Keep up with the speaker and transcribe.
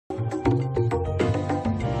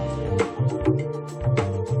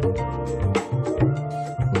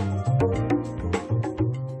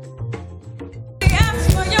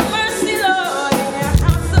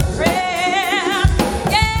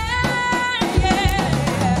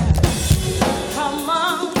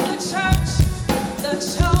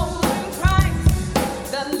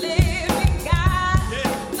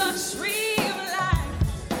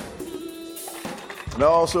And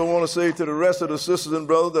I also want to say to the rest of the sisters and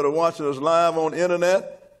brothers that are watching us live on the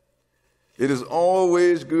internet, it is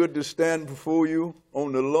always good to stand before you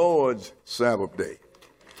on the Lord's Sabbath day.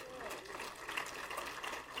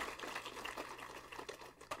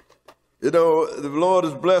 You know, the Lord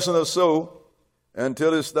is blessing us so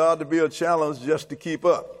until it starts to be a challenge just to keep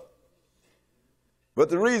up. But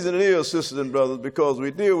the reason it is, sisters and brothers, because we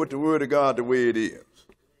deal with the Word of God the way it is.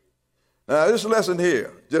 Now, this lesson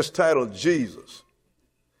here, just titled Jesus.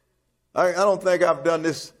 I don't think I've done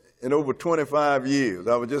this in over 25 years.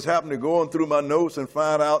 I was just happening to going through my notes and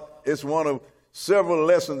find out it's one of several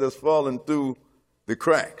lessons that's fallen through the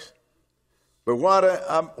cracks. But why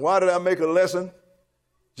did I make a lesson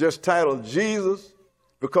just titled Jesus?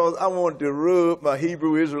 Because I wanted to rub my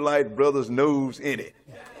Hebrew Israelite brother's nose in it.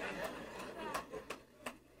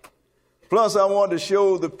 Plus, I wanted to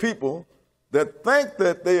show the people that think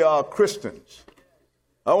that they are Christians.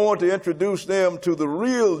 I want to introduce them to the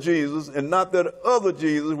real Jesus and not that other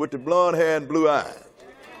Jesus with the blonde hair and blue eyes.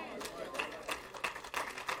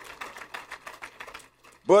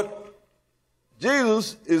 But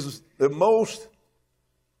Jesus is the most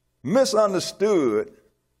misunderstood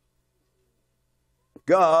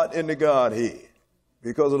God in the Godhead,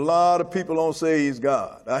 because a lot of people don't say he's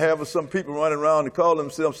God. I have some people running around and call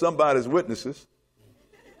themselves somebody's witnesses,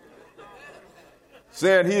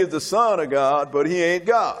 saying he is the Son of God, but he ain't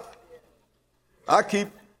God.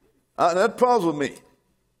 That puzzles me.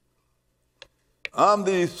 I'm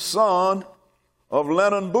the son of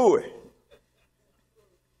Lennon Bowie,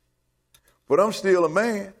 but I'm still a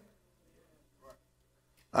man.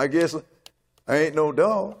 I guess I ain't no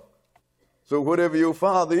dog. So whatever your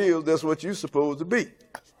father is, that's what you're supposed to be.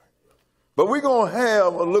 But we're going to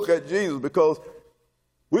have a look at Jesus, because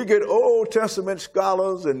we get Old Testament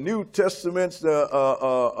scholars and New Testament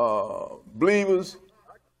believers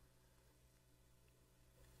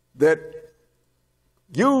that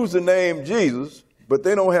use the name Jesus, but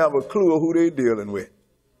they don't have a clue of who they're dealing with.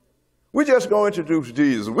 We're just going to introduce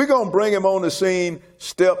Jesus. We're going to bring him on the scene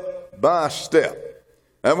step by step.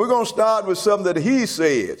 And we're going to start with something that he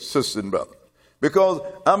said, sisters and brothers, because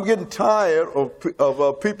I'm getting tired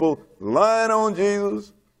of people lying on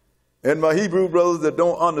Jesus and my Hebrew brothers that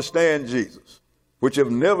don't understand Jesus, which have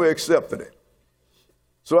never accepted it.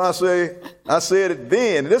 So I said it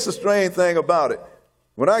then. And this is a strange thing about it.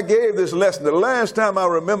 When I gave this lesson, the last time I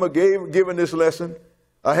remember giving this lesson,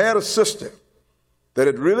 I had a sister that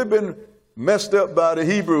had really been messed up by the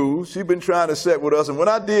Hebrews. She'd been trying to set with us. And when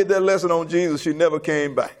I did that lesson on Jesus, she never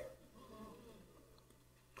came back.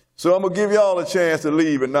 So I'm going to give y'all a chance to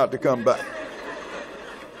leave and not to come back.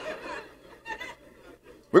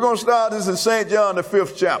 We're going to start this in St. John, the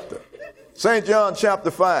 5th chapter. St. John chapter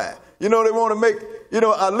 5. You know, they want to make,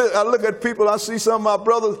 I look at people, I see some of my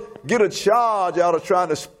brothers get a charge out of trying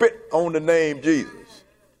to spit on the name Jesus.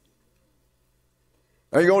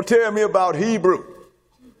 And you're going to tell me about Hebrew.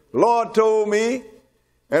 The Lord told me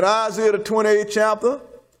in Isaiah the 28th chapter,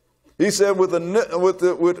 he said, with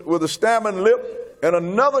a stammering lip and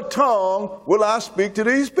another tongue will I speak to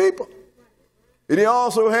these people. And he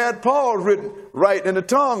also had Paul right in the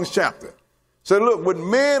tongues chapter. Said, look, with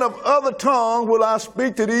men of other tongue will I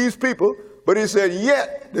speak to these people. But he said,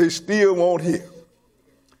 yet they still won't hear.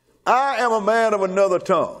 I am a man of another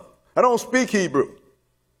tongue. I don't speak Hebrew.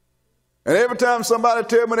 And every time somebody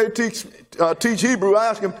tell me they teach Hebrew, I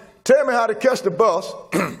ask them, tell me how to catch the bus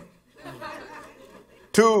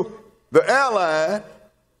to the airline,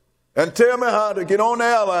 and tell me how to get on the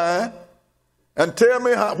airline, and tell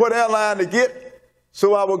me what airline to get,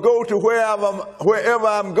 so I will go to wherever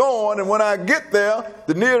I'm going, and when I get there,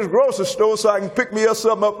 the nearest grocery store, so I can pick me up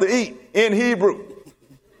something up to eat in Hebrew.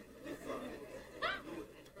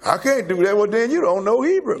 I can't do that. Well, then you don't know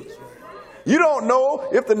Hebrew. You don't know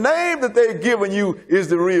if the name that they've given you is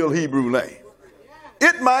the real Hebrew name.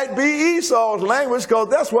 It might be Esau's language, because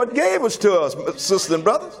that's what gave us to us, sisters and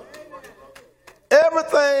brothers.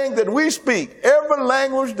 Everything that we speak, every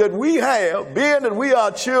language that we have, being that we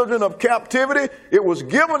are children of captivity, it was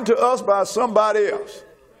given to us by somebody else.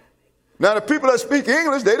 Now, the people that speak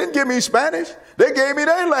English, they didn't give me Spanish. They gave me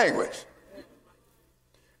their language.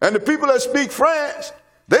 And the people that speak French,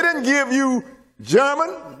 they didn't give you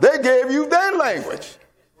German. They gave you their language.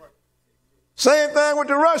 Same thing with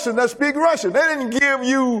the Russians that speak Russian. They didn't give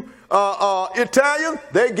you Italian.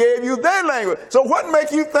 They gave you their language. So what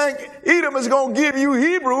makes you think Edom is going to give you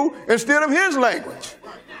Hebrew instead of his language?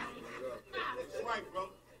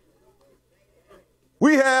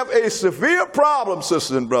 We have a severe problem,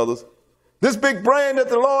 sisters and brothers. This big brain that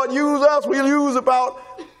the Lord used us, we'll use about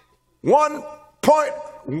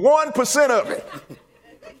 1.1% of it.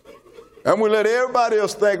 And we let everybody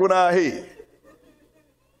else think with our head.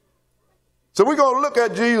 So we're going to look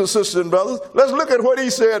at Jesus, sisters and brothers. Let's look at what he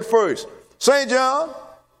said first. St. John,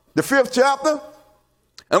 the 5th chapter,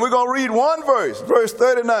 and we're going to read one verse, verse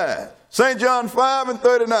 39. St. John 5 and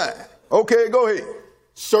 39. Okay, go ahead.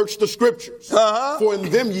 Search the scriptures, for in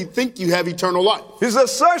them you think you have eternal life. He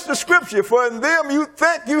says, search the scripture, for in them you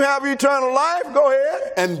think you have eternal life. Go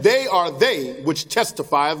ahead. And they are they which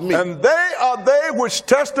testify of me. And they are they which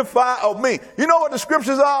testify of me. You know what the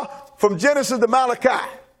scriptures are? From Genesis to Malachi.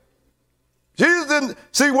 Jesus didn't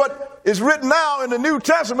see what is written now in the New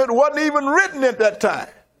Testament wasn't even written at that time.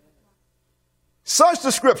 Search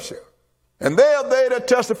the scripture, and they are they that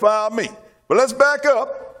testify of me. But let's back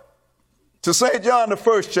up to St. John, the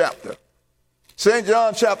 1st chapter. St.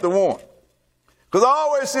 John chapter 1. Because I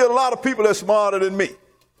always see a lot of people that's smarter than me.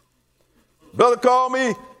 Brother called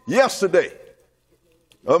me yesterday.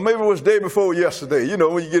 Or maybe it was the day before yesterday. You know,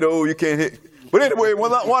 when you get old, you can't hit. But anyway,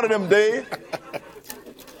 one of them days,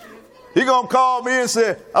 he going to call me and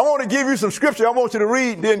say, I want to give you some scripture I want you to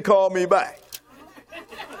read, and then call me back.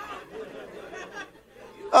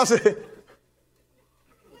 I said,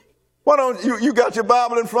 why don't you got your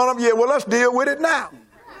Bible in front of you? Yeah, well, let's deal with it now.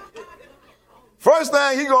 First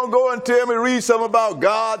thing, he going to go and tell me, read something about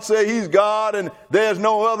God, say he's God and there's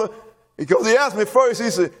no other. Because he asked me first, he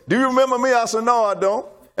said, do you remember me? I said, no, I don't.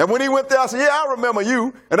 And when he went there, I said, yeah, I remember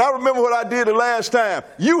you. And I remember what I did the last time.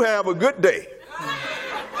 You have a good day.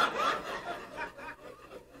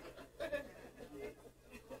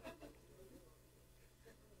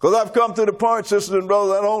 Because I've come to the point, sisters and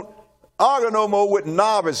brothers, I don't argue no more with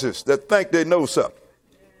novices that think they know something.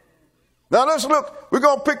 Now let's look. We're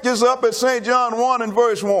going to pick this up at St. John 1 and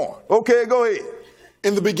verse 1. Okay, go ahead.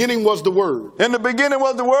 In the beginning was the Word. In the beginning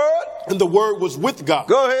was the Word. And the Word was with God.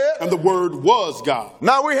 Go ahead. And the Word was God.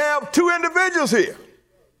 Now we have two individuals here.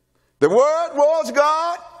 The Word was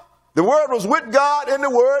God. The Word was with God, and the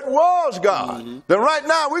Word was God. Then right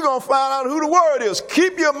now we're going to find out who the Word is.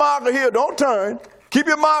 Keep your marker here. Don't turn. Keep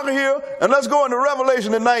your marker here, and let's go into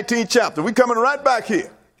Revelation, the 19th chapter. We're coming right back here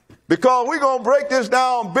because we're going to break this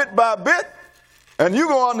down bit by bit, and you're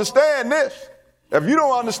going to understand this. If you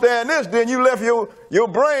don't understand this, then you left your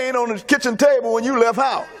brain on the kitchen table when you left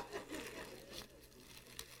house.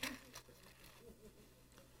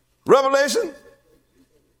 Revelation,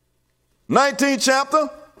 19th chapter,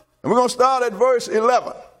 and we're going to start at verse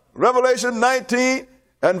 11. Revelation 19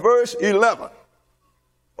 and verse 11.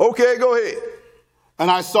 Okay, go ahead. And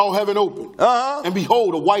I saw heaven open, and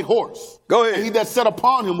behold, a white horse. Go ahead. And he that sat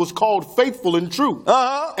upon him was called Faithful and True.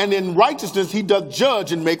 And in righteousness he doth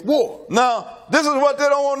judge and make war. Now, this is what they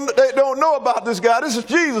don't know about this guy. This is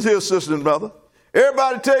Jesus here, sister and brother.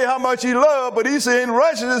 Everybody tell you how much he loved, but he said in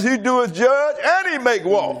righteousness he doeth judge and he make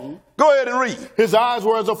war. Go ahead and read. His eyes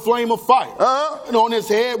were as a flame of fire, and on his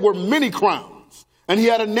head were many crowns. And he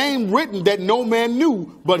had a name written that no man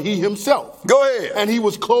knew but he himself. Go ahead. And he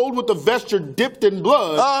was clothed with a vesture dipped in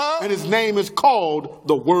blood, and his name is called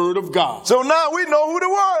the Word of God. So now we know who the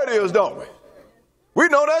Word is, don't we? We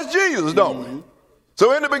know that's Jesus, don't we?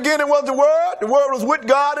 So in the beginning was the Word was with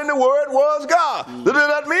God, and the Word was God. Does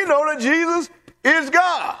that mean, know that Jesus is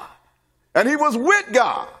God? And he was with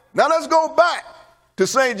God. Now let's go back to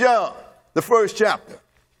St. John, the 1st chapter.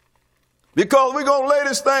 Because we're going to lay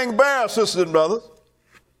this thing bare, sisters and brothers.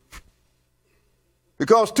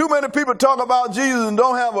 Because too many people talk about Jesus and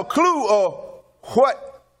don't have a clue of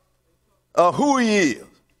who he is.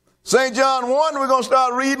 St. John 1, we're going to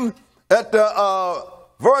start reading at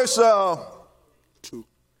verse 2.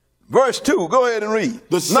 Verse 2. Go ahead and read.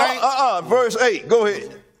 Verse 8. Go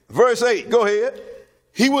ahead. Verse 8. Go ahead.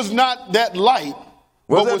 He was not that light.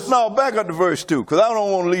 No, back up to verse 2, because I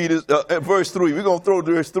don't want to lead this at verse 3. We're going to throw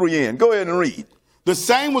verse 3 in. Go ahead and read. The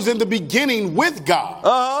same was in the beginning with God.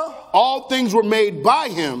 All things were made by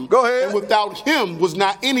him. Go ahead. And without him was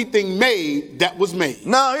not anything made that was made.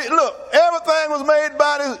 Now, look, everything was made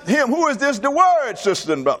by him. Who is this? The Word,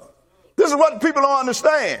 sister and brother. This is what people don't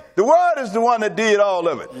understand. The Word is the one that did all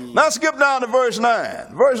of it. Now skip down to verse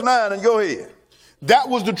 9. Verse 9 and go ahead. That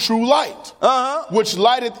was the true light, which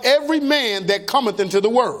lighteth every man that cometh into the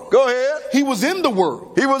world. Go ahead. He was in the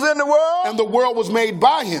world. He was in the world. And the world was made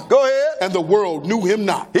by him. Go ahead. And the world knew him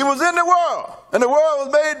not. He was in the world. And the world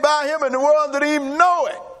was made by him, and the world didn't even know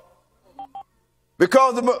it.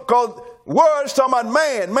 Because word is talking about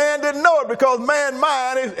man. Man didn't know it because man's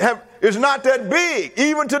mind is not that big.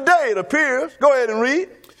 Even today it appears. Go ahead and read.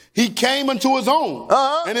 He came unto his own,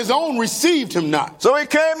 and his own received him not. So he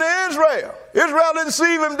came to Israel. Israel didn't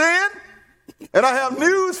receive him then. And I have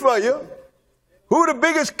news for you. Who are the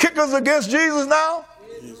biggest kickers against Jesus now?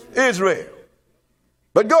 Israel.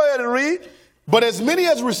 But go ahead and read. But as many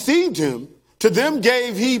as received him, to them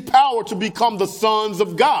gave he power to become the sons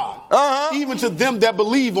of God, even to them that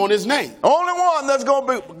believe on his name. Only one that's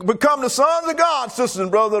going to become the sons of God, sisters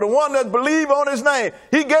and brothers, the one that believe on his name.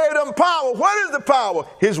 He gave them power. What is the power?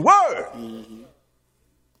 His word.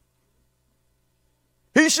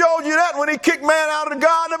 He showed you that when he kicked man out of the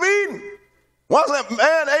Garden of Eden. Once that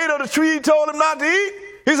man ate of the tree he told him not to eat,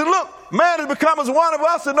 he said, look, man has become as one of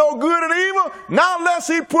us to know good and evil. Now lest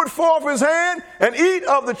he put forth his hand and eat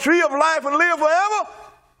of the tree of life and live forever,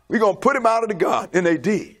 we're going to put him out of the garden. And they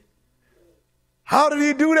did. How did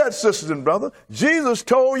he do that, sisters and brothers? Jesus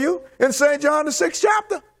told you in St. John the 6th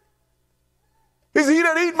chapter. He said, he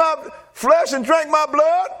that eat my flesh and drink my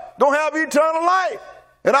blood gonna have eternal life.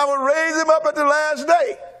 And I will raise him up at the last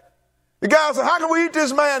day. The guy said, how can we eat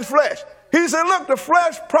this man's flesh? He said, look, the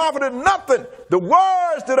flesh profited nothing. The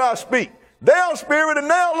words that I speak, they are spirit and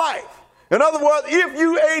they are life. In other words, if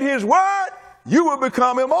you ate his word, you will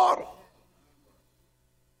become immortal.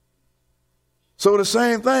 So the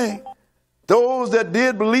same thing. Those that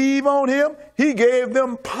did believe on him, he gave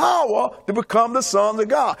them power to become the sons of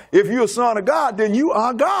God. If you're a son of God, then you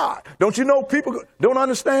are God. Don't you know people don't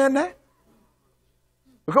understand that?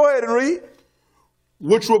 Go ahead and read.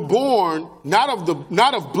 Which were born not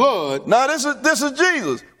of blood. Now this is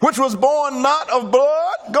Jesus, which was born not of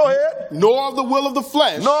blood. Go ahead. Nor of the will of the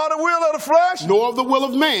flesh. Nor the will of the flesh. Nor of the will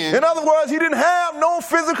of man. In other words, he didn't have no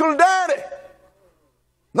physical daddy.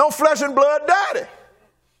 No flesh and blood daddy.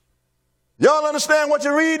 Y'all understand what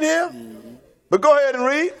you're reading here? But go ahead and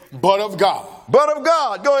read. But of God. But of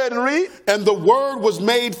God. Go ahead and read. And the word was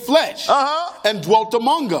made flesh and dwelt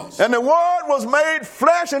among us. And the word was made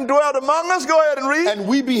flesh and dwelt among us. Go ahead and read. And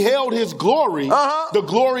we beheld his glory, the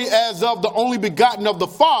glory as of the only begotten of the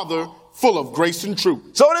Father, full of grace and truth.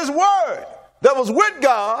 So this word that was with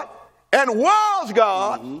God and was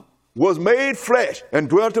God was made flesh and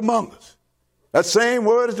dwelt among us. That same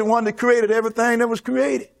word is the one that created everything that was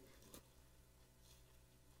created.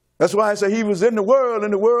 That's why I say he was in the world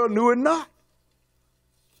and the world knew it not.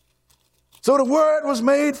 So the word was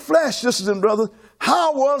made flesh, sisters and brothers.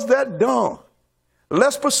 How was that done?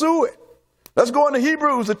 Let's pursue it. Let's go into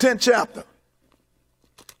Hebrews, the 10th chapter.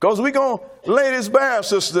 Because we're going to lay this bare,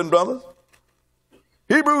 sisters and brothers.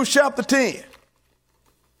 Hebrews chapter 10.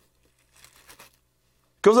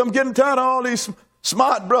 Because I'm getting tired of all these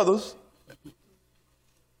smart brothers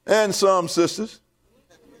and some sisters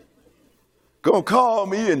going to call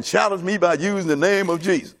me and challenge me by using the name of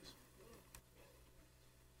Jesus.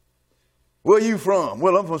 Where you from?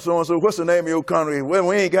 Well, I'm from so-and-so. What's the name of your congregation? Well,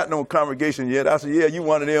 we ain't got no congregation yet. I said, yeah, you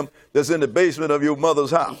one of them that's in the basement of your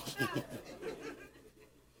mother's house.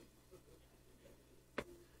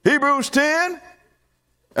 Hebrews 10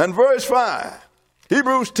 and verse 5.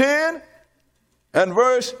 Hebrews 10 and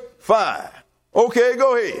verse 5. Okay,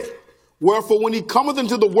 go ahead. Wherefore, when he cometh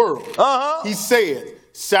into the world, he said,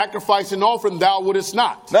 sacrifice and offering thou wouldest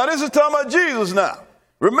not. Now, this is talking about Jesus now.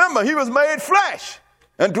 Remember, he was made flesh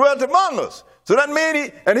and dwelt among us. So that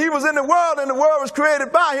means he was in the world, and the world was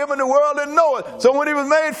created by him, and the world didn't know it. So when he was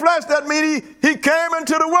made flesh, that means he came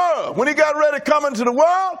into the world. When he got ready to come into the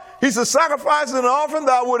world, he said, sacrifice and offering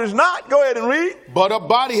thou wouldest not. Go ahead and read. But a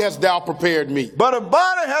body hast thou prepared me. But a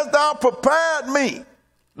body hast thou prepared me.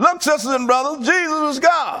 Look, sisters and brothers, Jesus was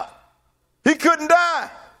God. He couldn't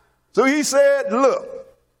die. So he said, look,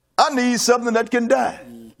 I need something that can die.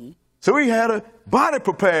 So he had a body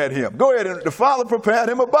prepared him. Go ahead. And the Father prepared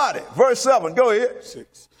him a body. Verse 7. Go ahead.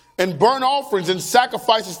 6. And burnt offerings and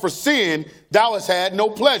sacrifices for sin thou hast had no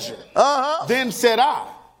pleasure. Then said I,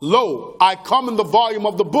 lo, I come in the volume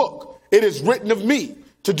of the book. It is written of me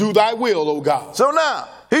to do thy will, O God. So now,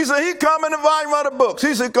 he said he come in the volume of the books.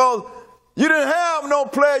 He said, because you didn't have no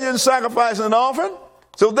pleasure in sacrifice and offering.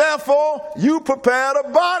 So therefore, you prepared a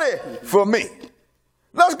body for me.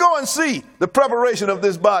 Let's go and see the preparation of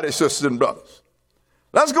this body, sisters and brothers.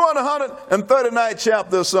 Let's go in the 139th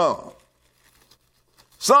chapter of Psalm.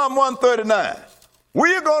 Psalm 139.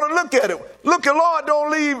 We're going to look at it. Look, the Lord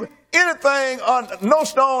don't leave anything, no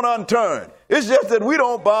stone unturned. It's just that we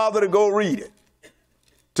don't bother to go read it.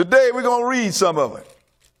 Today we're going to read some of it.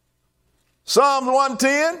 Psalms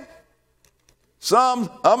 110. Psalms,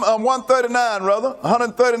 139 rather.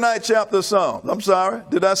 139th chapter of Psalms. I'm sorry.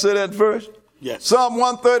 Did I say that first? Yes. Psalm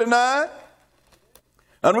 139,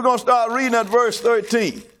 and we're going to start reading at verse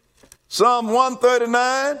 13. Psalm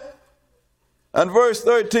 139 and verse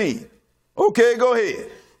 13. Okay, go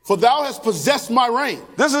ahead. For thou hast possessed my reign.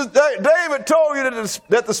 This is David told you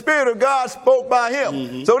that the Spirit of God spoke by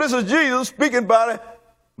him. So this is Jesus speaking by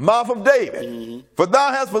mouth of David. For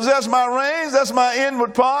thou hast possessed my reins, that's my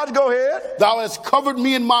inward parts. Go ahead. Thou hast covered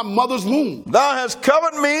me in my mother's womb. Thou hast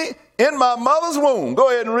covered me in my mother's womb. Go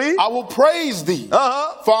ahead and read. I will praise thee,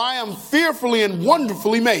 for I am fearfully and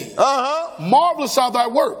wonderfully made. Marvelous are thy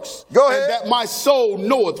works. Go ahead. And that my soul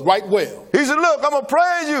knoweth right well. He said, look, I'm going to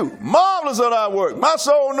praise you. Marvelous are thy works. My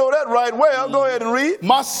soul know that right well. Go ahead and read.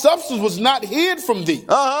 My substance was not hid from thee.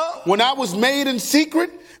 When I was made in secret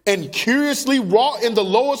and curiously wrought in the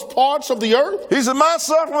lowest parts of the earth. He said, my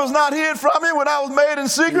suffering was not hid from me when I was made in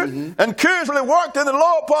secret and curiously worked in the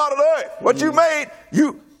lower part of the earth. What you made,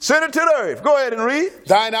 you sent it to the earth. Go ahead and read.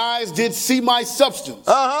 Thine eyes did see my substance,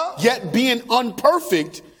 yet being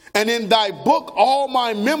unperfect, and in thy book all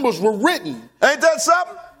my members were written. Ain't that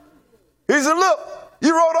something? He said, look,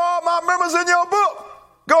 you wrote all my members in your book.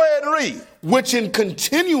 Go ahead and read. Which in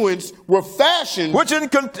continuance were fashioned. Which in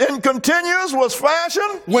continuance was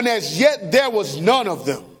fashioned. When as yet there was none of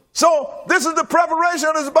them. So this is the preparation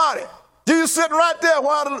of his body. Jesus sitting right there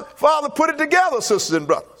while the Father put it together, sisters and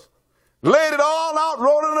brothers. Laid it all out,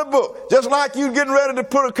 wrote it in a book. Just like you getting ready to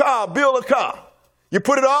put a car, build a car. You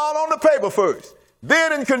put it all on the paper first.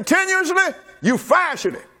 Then in continuously, you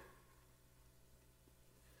fashion it.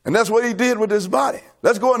 And that's what he did with his body.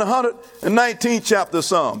 Let's go in the 119th chapter of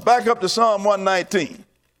Psalm. Back up to Psalm 119.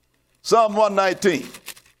 Psalm 119.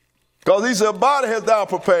 Because he said, body hast thou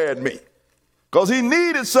prepared me. Because he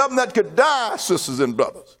needed something that could die, sisters and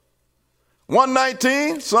brothers.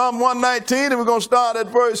 119, Psalm 119, and we're going to start at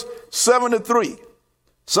verse 73.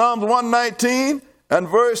 Psalms 119 and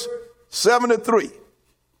verse 73.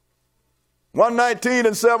 119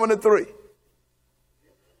 and 73.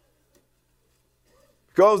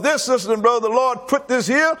 Because this, sister and brother, the Lord put this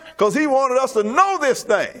here because he wanted us to know this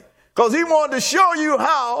thing. Because he wanted to show you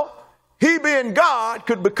how he, being God,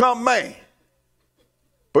 could become man.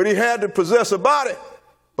 But he had to possess a body,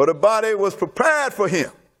 but a body was prepared for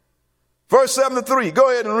him. Verse 73,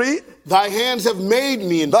 go ahead and read. Thy hands have made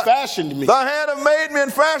me and fashioned me. Thy hand have made me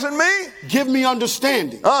and fashioned me. Give me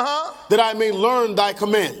understanding, that I may learn thy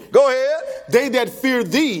commandment. Go ahead. They that fear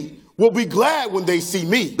thee will be glad when they see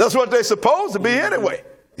me. That's what they're supposed to be anyway.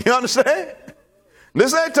 You understand?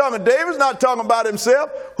 This ain't talking, David's not talking about himself.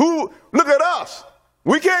 Look at us.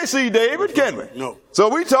 We can't see David, can we? No. So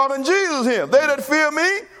we talking Jesus here. They that fear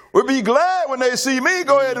me will be glad when they see me.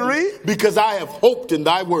 Go ahead and read. Because I have hoped in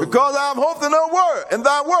thy word. Because I have hoped in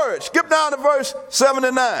thy word. Skip down to verse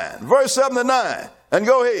 79. Verse 79. And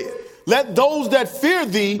go ahead. Let those that fear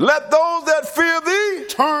thee. Let those that fear thee.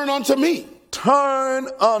 Turn unto me. Turn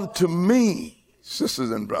unto me,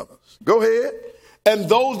 sisters and brothers. Go ahead. And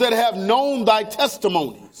those that have known thy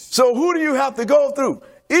testimonies. So who do you have to go through?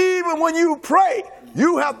 Even when you pray,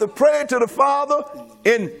 you have to pray to the Father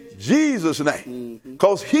in Jesus' name.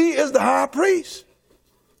 Because he is the high priest.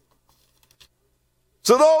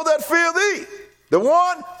 So those that fear thee, the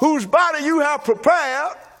one whose body you have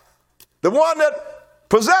prepared, the one that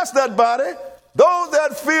possessed that body, those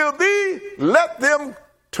that fear thee, let them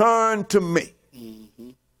turn to me.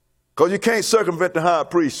 Because you can't circumvent the high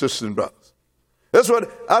priest, sisters and brothers. That's what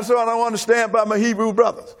I don't understand about my Hebrew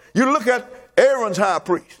brothers. You look at Aaron's high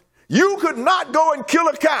priest. You could not go and kill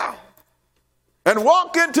a cow and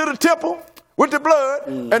walk into the temple with the blood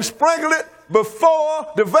and sprinkle it before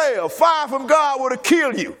the veil. Fire from God would have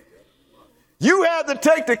killed you. You had to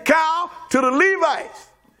take the cow to the Levites.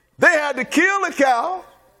 They had to kill the cow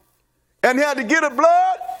and had to get the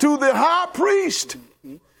blood to the high priest.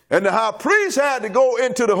 And the high priest had to go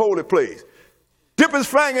into the holy place, dip his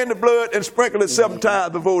finger in the blood and sprinkle it 7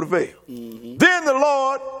 times before the veil. Then the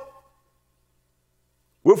Lord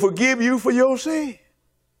will forgive you for your sin.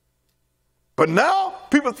 But now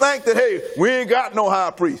people think that, hey, we ain't got no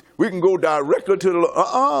high priest. We can go directly to the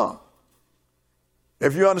Lord.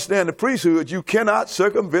 If you understand the priesthood, you cannot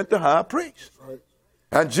circumvent the high priest. Right.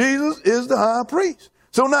 And Jesus is the high priest.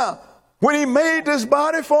 So now, when he made this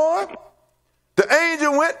body for him, the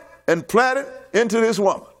angel went and planted into this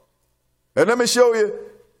woman. And let me show you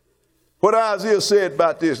what Isaiah said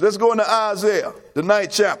about this. Let's go into Isaiah, the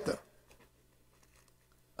 9th chapter.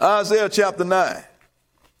 Isaiah chapter 9.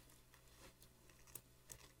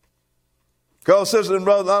 Because, sisters and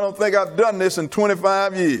brothers, I don't think I've done this in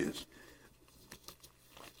 25 years.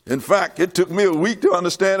 In fact, it took me a week to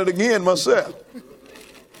understand it again myself.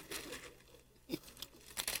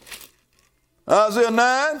 Isaiah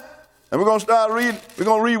 9, and we're going to start reading. We're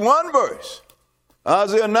going to read one verse.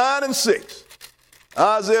 Isaiah 9 and 6.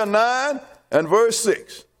 Isaiah 9 and verse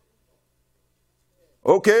 6.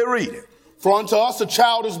 Okay, read it. For unto us a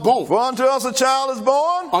child is born. For unto us a child is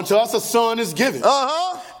born. Unto us a son is given.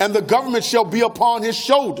 And the government shall be upon his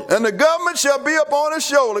shoulder. And the government shall be upon his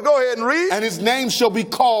shoulder. Go ahead and read. And his name shall be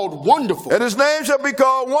called Wonderful. And his name shall be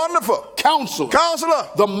called Wonderful. Counselor. Counselor.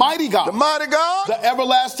 The Mighty God. The Mighty God. The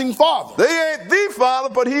Everlasting Father. They ain't the Father,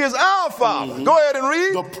 but he is our Father. Go ahead and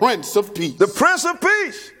read. The Prince of Peace. The Prince of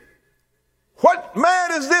Peace. What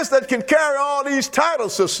man is this that can carry all these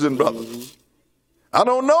titles, sisters and brothers? I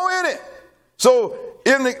don't know any. So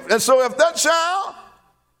if that child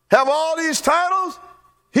have all these titles,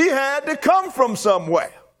 he had to come from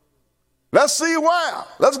somewhere. Let's see where.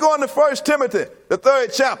 Let's go into 1 Timothy, the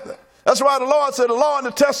 3rd chapter. That's why the Lord said the law and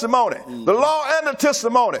the testimony. The law and the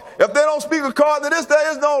testimony. If they don't speak according to this,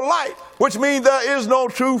 there is no light, which means there is no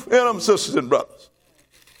truth in them, sisters and brothers.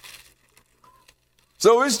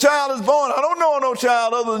 So this child is born. I don't know no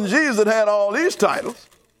child other than Jesus that had all these titles.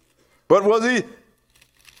 But was he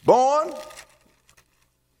born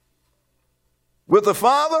with the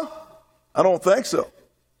Father? I don't think so.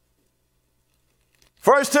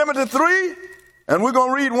 1 Timothy 3, and we're going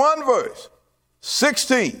to read one verse,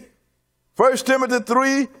 16. 1 Timothy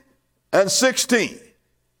 3 and 16.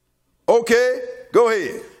 Okay, go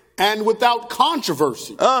ahead. And without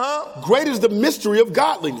controversy, great is the mystery of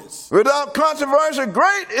godliness. Without controversy,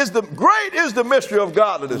 great is the mystery of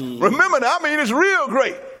godliness. Remember that, I mean, it's real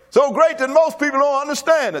great. So great that most people don't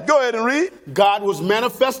understand it. Go ahead and read. God was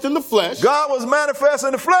manifest in the flesh. God was manifest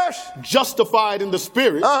in the flesh. Justified in the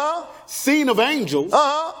spirit. Seen of angels.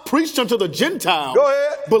 Preached unto the Gentiles. Go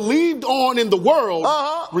ahead. Believed on in the world.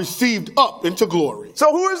 Received up into glory.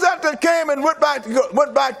 So who is that came and went back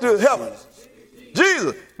to heaven?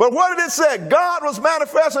 Jesus. But what did it say? God was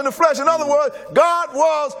manifest in the flesh. In other words,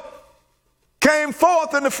 God came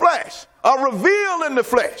forth in the flesh, or revealed in the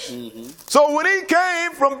flesh. So when he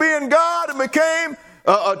came from being God and became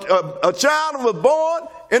a child and was born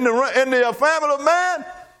in the family of man,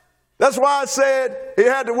 that's why it said, he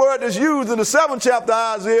had the word that's used in the 7th chapter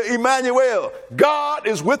of Isaiah, Emmanuel. God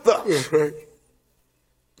is with us.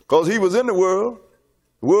 Because he was in the world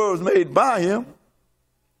was made by him,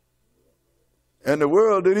 and the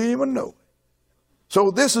world didn't even know it. So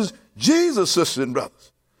this is Jesus, sisters and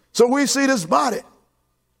brothers. So we see this body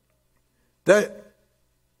that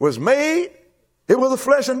was made, it was a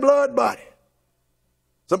flesh and blood body.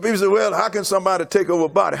 Some people say, well, how can somebody take over a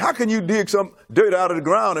body? How can you dig some dirt out of the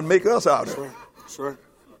ground and make us out of it? That's right.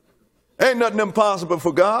 Ain't nothing impossible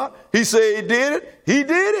for God. He said he did it. He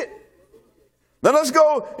did it. Now let's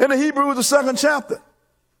go into Hebrews, the 2nd chapter.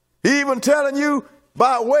 He even telling you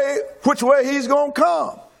by which way he's going to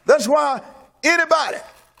come. That's why anybody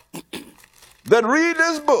that read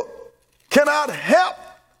this book cannot help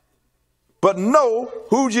but know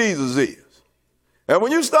who Jesus is. And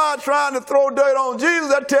when you start trying to throw dirt on Jesus,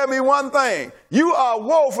 that tell me one thing. You are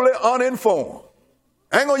woefully uninformed.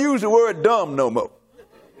 I ain't going to use the word dumb no more.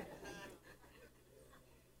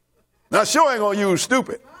 Now, sure ain't going to use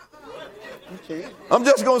stupid. I'm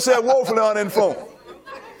just going to say woefully uninformed.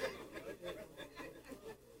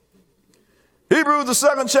 Hebrews, the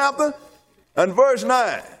 2nd chapter and verse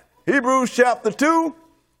 9. Hebrews chapter 2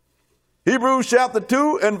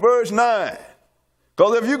 and verse 9.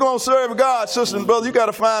 Because if you're going to serve God, sister and brother, you got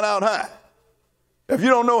to find out how. If you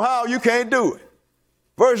don't know how, you can't do it.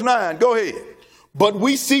 Verse 9, go ahead. But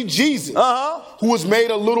we see Jesus, who was made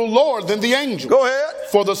a little lower than the angels. Go ahead.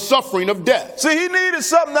 For the suffering of death. See, he needed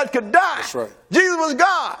something that could die. That's right. Jesus was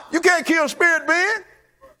God. You can't kill a spirit being.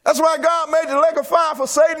 That's why God made the lake of fire for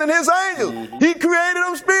Satan and his angels. He created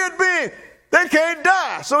them spirit beings. They can't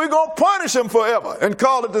die. So he's going to punish them forever and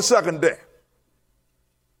call it the second death.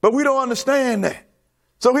 But we don't understand that.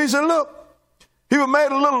 So he said, look, he was made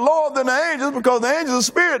a little lower than the angels because the angels are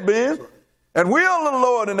spirit beings. And we are a little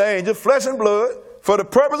lower than the angels, flesh and blood, for the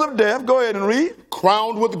purpose of death. Go ahead and read.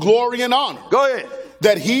 Crowned with glory and honor. Go ahead.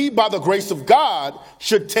 That he, by the grace of God,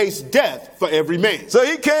 should taste death for every man. So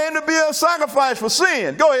he came to be a sacrifice for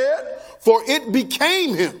sin. Go ahead. For it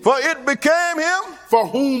became him. For it became him. For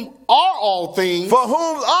whom are all things. For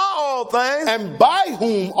whom are all things. And by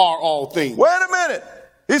whom are all things. Wait a minute.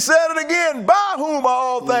 He said it again. By whom are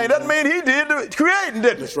all things. That means he did the creating,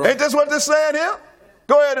 didn't he? Right. Ain't this what they're saying here?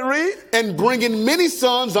 Go ahead and read. And bringing many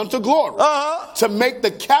sons unto glory. To make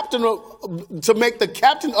the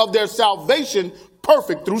captain of their salvation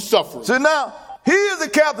perfect through suffering. So now, he is the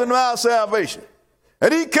captain of our salvation.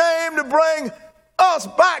 And he came to bring us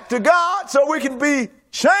back to God so we can be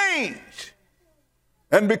changed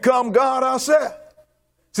and become God ourselves.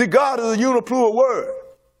 See, God is a uniplural word.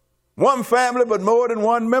 One family, but more than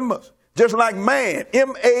one member. Just like man,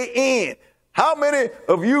 M-A-N. How many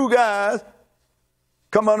of you guys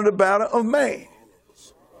come under the banner of man?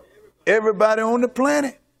 Everybody on the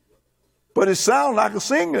planet. but it sounds like a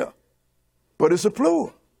singular, but it's a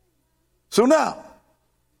plural. So now,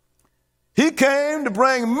 he came to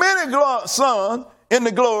bring many sons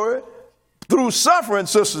into glory through suffering,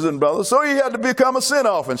 sisters and brothers, so he had to become a sin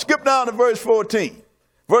offering. Skip down to verse 14.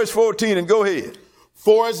 Verse 14 and go ahead.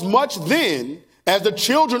 For as much then as the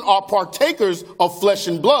children are partakers of flesh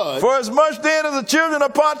and blood. For as much then as the children are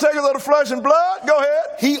partakers of the flesh and blood, go ahead.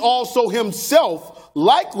 He also himself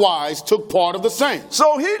likewise took part of the same.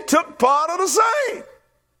 So he took part of the same.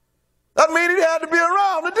 That means he had to be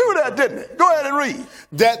around to do that, didn't he? Go ahead and read.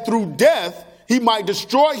 That through death he might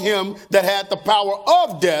destroy him that had the power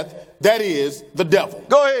of death, that is, the devil.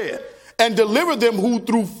 Go ahead. And deliver them who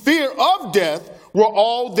through fear of death were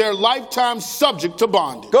all their lifetime subject to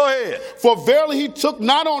bondage. Go ahead. For verily he took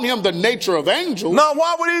not on him the nature of angels. Now,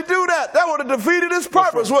 why would he do that? That would have defeated his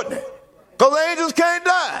purpose, wouldn't it? Because angels can't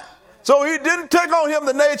die. So he didn't take on him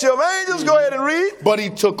the nature of angels. Go ahead and read. But he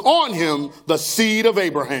took on him the seed of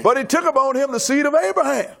Abraham. But he took upon him the seed of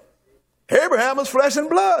Abraham. Abraham is flesh and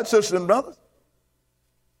blood, sisters and brothers.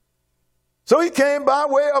 So he came by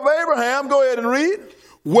way of Abraham. Go ahead and read.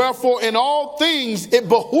 Wherefore in all things it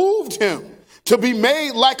behooved him to be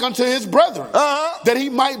made like unto his brethren, that he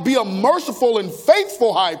might be a merciful and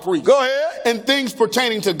faithful high priest. Go ahead. In things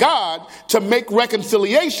pertaining to God, to make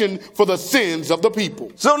reconciliation for the sins of the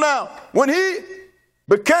people. So now, when he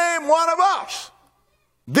became one of us,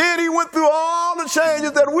 then he went through all the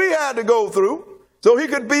changes that we had to go through so he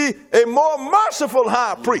could be a more merciful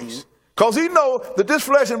high priest. Because he knows that this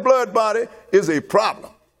flesh and blood body is a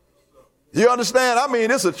problem. You understand? I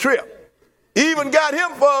mean, it's a trip. Even got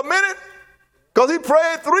him for a minute, because he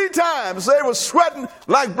prayed 3 times. They were sweating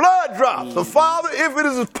like blood drops. So, Father, if it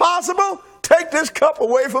is possible, take this cup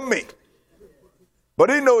away from me. But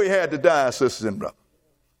he knew he had to die, sisters and brothers.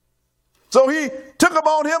 So he took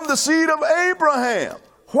upon him the seed of Abraham.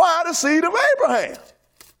 Why the seed of Abraham?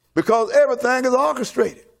 Because everything is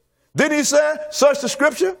orchestrated. Then he said, search the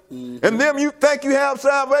scripture, and them you think you have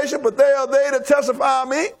salvation, but they are they that testify of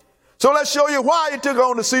me. So let's show you why he took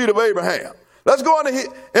on the seed of Abraham. Let's go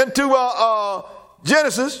into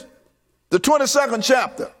Genesis, the 22nd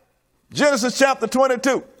chapter. Genesis chapter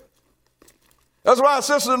 22. That's why,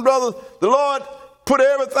 sisters and brothers, the Lord put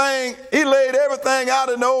everything, he laid everything out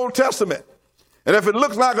in the Old Testament. And if it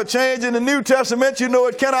looks like a change in the New Testament, you know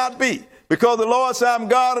it cannot be. Because the Lord said, I'm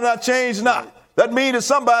God and I change not. That means that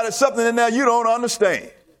somebody's something in there you don't understand.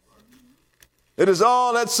 It is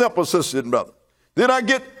all that simple, sisters and brothers. Then I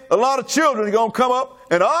get a lot of children going to come up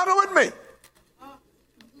and argue with me.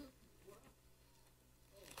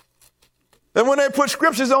 And when they put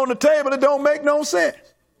scriptures on the table, it don't make no sense.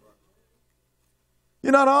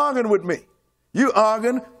 You're not arguing with me. You're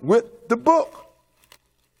arguing with the book.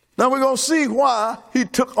 Now we're going to see why he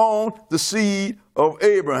took on the seed of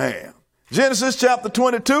Abraham. Genesis chapter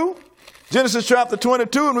 22. Genesis chapter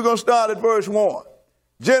 22, and we're going to start at verse 1.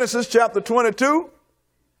 Genesis chapter 22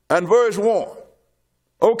 and verse 1.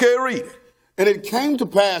 Okay, read it. And it came to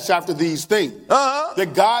pass after these things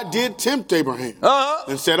that God did tempt Abraham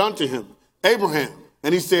and said unto him, Abraham.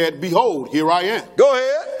 And he said, behold, here I am. Go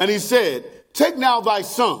ahead. And he said, take now thy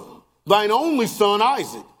son, thine only son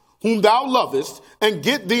Isaac, whom thou lovest, and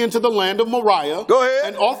get thee into the land of Moriah. Go ahead.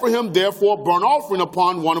 And offer him therefore burnt offering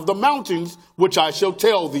upon one of the mountains, which I shall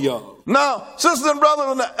tell thee of. Now, sisters and brothers,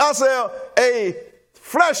 when I say a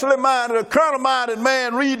fleshly minded, a carnal minded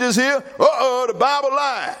man read this here, the Bible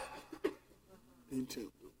lied.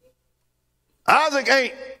 Isaac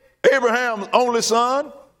ain't Abraham's only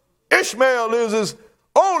son. Ishmael is his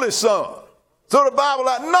only son. So the Bible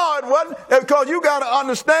lied. No, it wasn't. Because you got to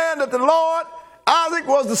understand that the Lord, Isaac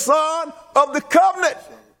was the son of the covenant.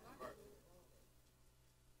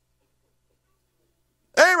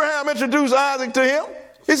 Abraham introduced Isaac to him.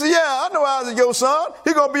 He said, yeah, I know Isaac, your son.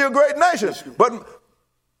 He's going to be a great nation. But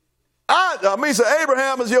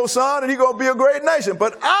Abraham is your son, and he's going to be a great nation.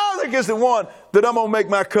 But Isaac is the one that I'm going to make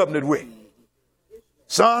my covenant with.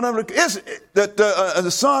 Son of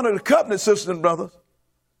the son of the covenant, sisters and brothers,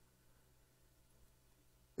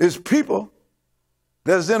 is people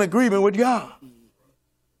that's in agreement with God.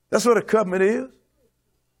 That's what a covenant is.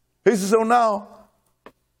 He says, so now,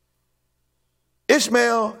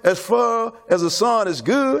 Ishmael, as far as a son, is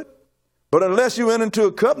good, but unless you enter into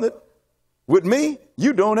a covenant with me,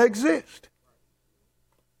 you don't exist.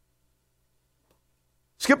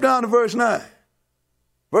 Skip down to verse 9.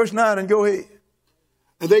 Verse 9 and go ahead.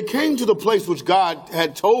 And they came to the place which God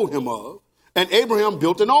had told him of, And Abraham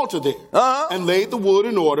built an altar there and laid the wood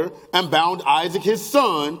in order and bound Isaac his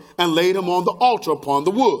son and laid him on the altar upon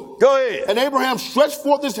the wood. Go ahead. And Abraham stretched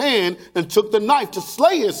forth his hand and took the knife to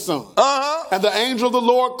slay his son. And the angel of the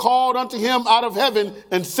Lord called unto him out of heaven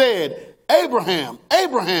and said, Abraham,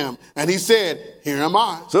 Abraham. And he said, here am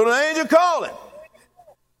I. So the angel called him.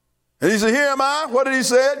 And he said, here am I. What did he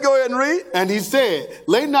say? Go ahead and read. And he said,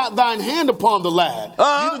 lay not thine hand upon the lad,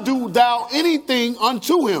 neither do thou anything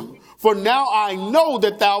unto him. For now I know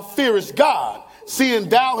that thou fearest God, seeing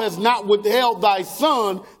thou hast not withheld thy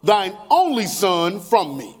son, thine only son,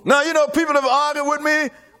 from me. Now, you know, people have argued with me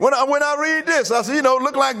when I read this. I said, you know,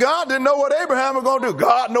 look like God didn't know what Abraham was going to do.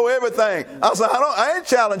 God know everything. I said, I ain't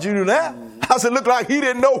challenging you to that. I said, look like he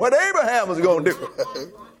didn't know what Abraham was going to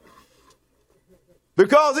do.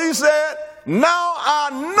 Because he said, now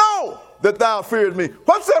I know that thou fearest me.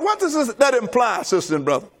 What's that? What does that imply, sister and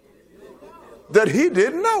brother? That he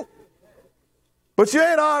didn't know. But you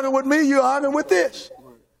ain't arguing with me, you're arguing with this.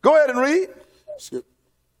 Go ahead and read.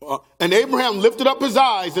 And Abraham lifted up his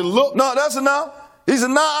eyes and looked. No, that's enough. He said,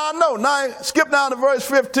 now I know. Now skip down to verse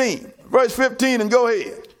 15. Verse 15 and go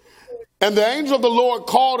ahead. And the angel of the Lord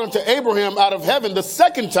called unto Abraham out of heaven the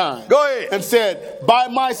second time. Go ahead. And said, by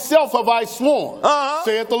myself have I sworn,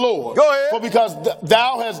 saith the Lord. Go ahead. For because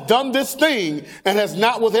thou hast done this thing and hast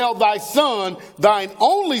not withheld thy son, thine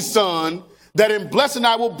only son, that in blessing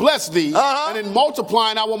I will bless thee, and in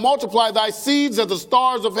multiplying I will multiply thy seeds as the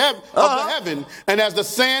stars of the heaven, and as the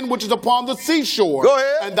sand which is upon the seashore. Go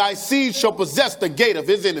ahead. And thy seed shall possess the gate of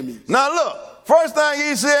his enemies. Now look, first thing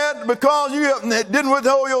he said, because you didn't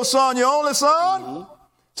withhold your son, your only son,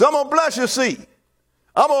 so I'm going to bless your seed.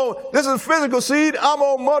 This is physical seed. I'm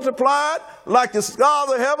going to multiply it like the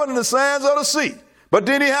stars of heaven and the sands of the sea. But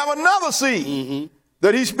then he have another seed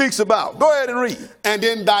that he speaks about. Go ahead and read. And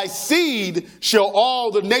in thy seed shall all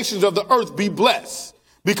the nations of the earth be blessed,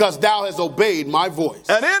 because thou hast obeyed my voice.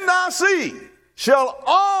 And in thy seed shall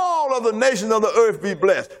all of the nations of the earth be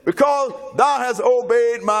blessed, because thou hast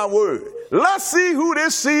obeyed my word. Let's see who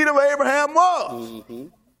this seed of Abraham was.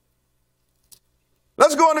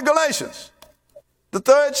 Let's go into Galatians, the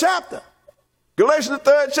 3rd chapter. Galatians, the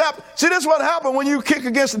 3rd chapter. See, this is what happened when you kick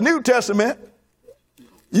against the New Testament.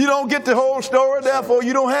 You don't get the whole story, therefore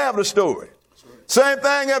you don't have the story. Same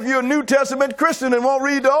thing if you're a New Testament Christian and won't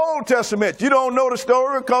read the Old Testament. You don't know the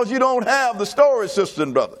story because you don't have the story, sister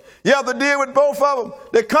and brother. You have to deal with both of them.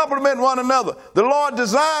 They complement one another. The Lord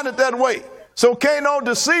designed it that way. So can't no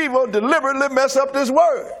deceiver deliberately mess up this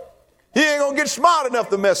word. He ain't going to get smart enough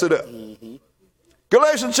to mess it up.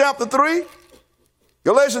 Galatians chapter 3.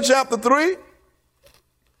 Galatians chapter 3.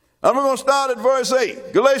 And we're going to start at verse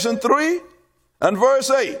 8. Galatians 3. And verse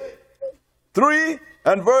 8. 3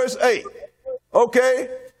 and verse 8. Okay,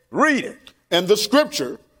 read it. And the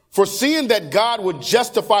scripture, foreseeing that God would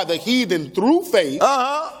justify the heathen through faith,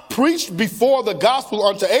 preached before the gospel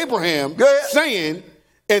unto Abraham, saying,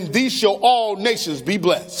 in these shall all nations be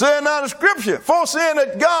blessed. Saying now the scripture, foreseeing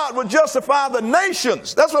that God would justify the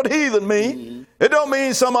nations. That's what heathen mean. It don't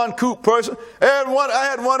mean some uncouth person. I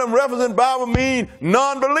had one of them referencing Bible mean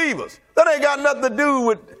non-believers. That ain't got nothing to do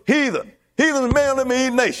with heathen. Heathens mainly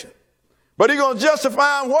mean nation. But he's going to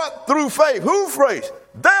justify them what? Through faith. Whose faith?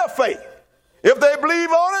 Their faith. If they believe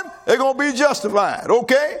on him, they're going to be justified.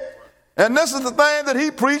 Okay? And this is the thing that he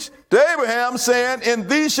preached to Abraham, saying, in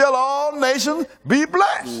these shall all nations be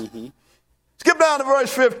blessed. Skip down to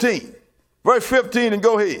verse 15. Verse 15 and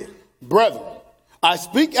go ahead. Brethren, I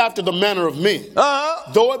speak after the manner of men.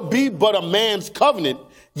 Though it be but a man's covenant,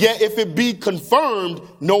 yet if it be confirmed,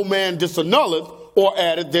 no man disannulleth or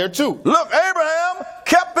added thereto. Look, Abraham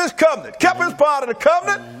kept his covenant, kept his part of the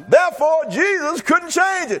covenant. Therefore, Jesus couldn't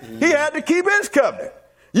change it. He had to keep his covenant.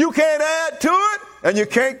 You can't add to it, and you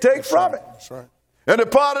can't take from it. That's right. And the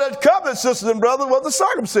part of that covenant, sisters and brothers, was the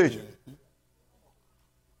circumcision.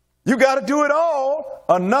 You got to do it all,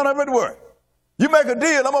 or none of it works. You make a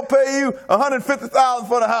deal, I'm going to pay you $150,000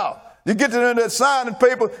 for the house. You get to that signing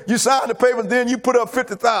paper, you sign the paper, then you put up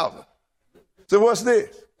 $50,000. So what's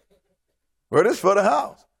this? Well, this is for the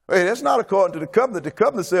house. Hey, that's not according to the covenant. The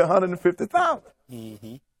covenant says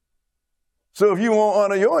 $150,000. So if you won't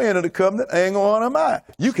honor your end of the covenant, I ain't going to honor mine.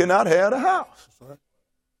 You cannot have the house. Right.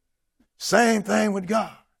 Same thing with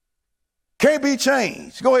God. Can't be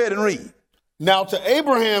changed. Go ahead and read. Now to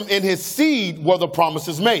Abraham and his seed were the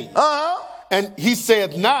promises made. And he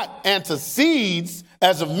said not, and to seeds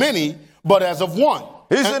as of many, but as of one.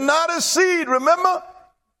 He said not as seed, remember?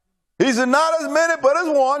 He said not as many, but as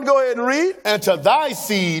one. Go ahead and read. And to thy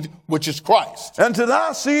seed, which is Christ. And to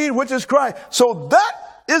thy seed, which is Christ. So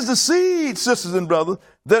that is the seed, sisters and brothers,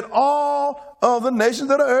 that all of the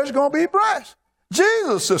nations of the earth is going to be blessed.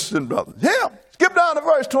 Jesus, sisters and brothers, him. Skip down to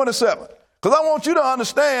verse 27, because I want you to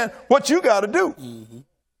understand what you got to do.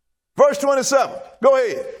 Verse 27, go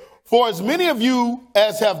ahead. For as many of you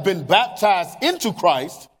as have been baptized into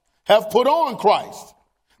Christ have put on Christ.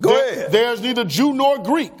 Go ahead. There's neither Jew nor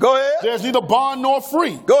Greek. Go ahead. There's neither bond nor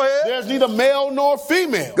free. Go ahead. There's neither male nor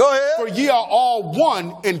female. Go ahead. For ye are all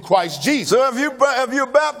one in Christ Jesus. So if you're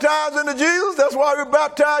baptized into Jesus, that's why we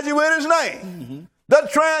baptize you in his name.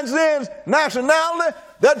 That transcends nationality.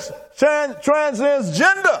 That transcends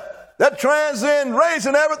gender. That transcends race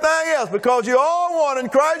and everything else, because you're all one in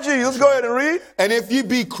Christ Jesus. Go ahead and read. And if ye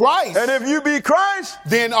be Christ. And if you be Christ.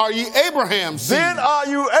 Then are ye Abraham's seed. Then are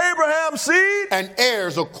you Abraham's seed. And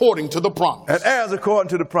heirs according to the promise. And heirs according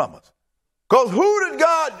to the promise. Because who did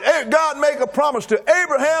God make a promise to?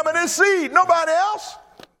 Abraham and his seed. Nobody else.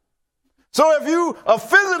 So if you a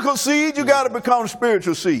physical seed, you got to become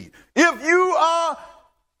spiritual seed. If you are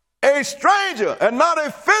a stranger and not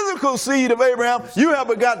a physical seed of Abraham, you have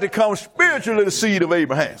got to become spiritually the seed of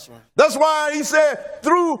Abraham. That's why he said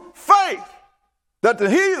through faith that the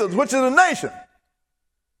heathens, which is a nation,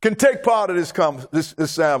 can take part of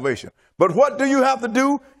this salvation. But what do you have to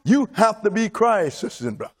do? You have to be Christ, sisters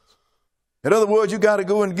and brothers. In other words, you got to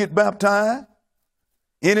go and get baptized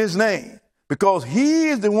in his name, because he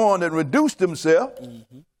is the one that reduced himself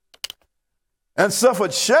and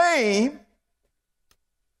suffered shame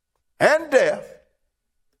and death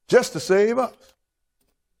just to save us.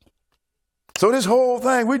 So this whole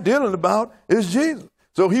thing we're dealing about is Jesus.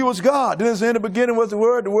 So he was God. Didn't it say in the beginning was the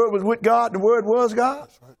Word was with God, and the Word was God?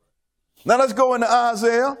 That's right. Now let's go into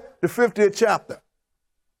Isaiah, the 50th chapter.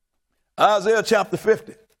 Isaiah chapter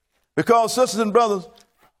 50. Because, sisters and brothers,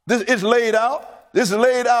 this is laid out. This is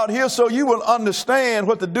laid out here so you will understand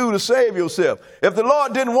what to do to save yourself. If the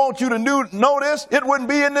Lord didn't want you to know this, it wouldn't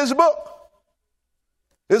be in this book.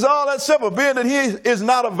 It's all that simple, being that he is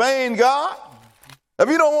not a vain God. If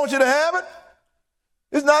he don't want you to have it,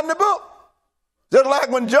 it's not in the book. Just like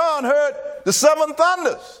when John heard the seven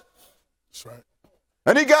thunders. That's right.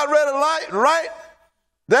 And he got ready to write.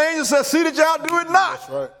 The angel said, see that y'all do it not. That's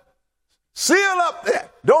right. Seal up there.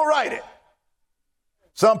 Don't write it.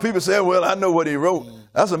 Some people say, well, I know what he wrote.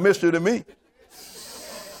 That's a mystery to me.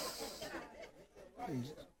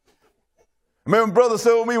 Remember, brother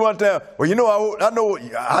told me one time, well, you know,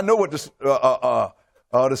 I know what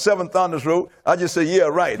the seven thunders wrote. I just said, yeah,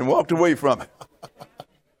 right, and walked away from it.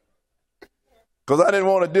 Because I didn't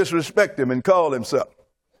want to disrespect him and call him something.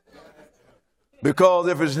 Because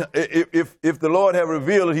if the Lord have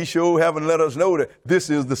revealed it, he sure haven't let us know that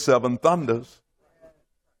this is the seven thunders.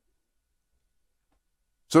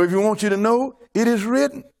 So if you want you to know, it is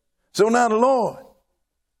written. So now the Lord,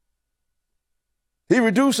 he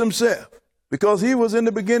reduced himself because he was in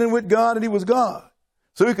the beginning with God and he was God.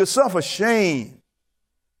 So he could suffer shame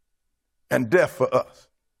and death for us.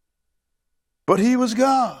 But he was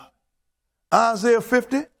God. Isaiah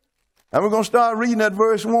 50, and we're going to start reading at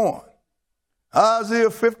verse 1. Isaiah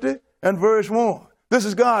 50 and verse 1. This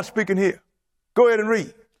is God speaking here. Go ahead and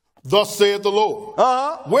read. Thus saith the Lord.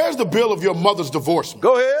 Where's the bill of your mother's divorcement?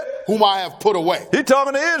 Go ahead. Whom I have put away. He's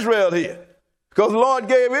talking to Israel here. Because the Lord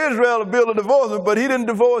gave Israel a bill of divorcement, but he didn't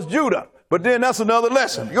divorce Judah. But then that's another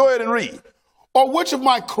lesson. Go ahead and read. Or which of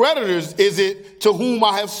my creditors is it to whom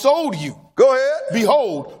I have sold you? Go ahead.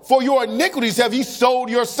 Behold, for your iniquities have ye sold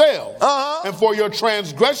yourselves, and for your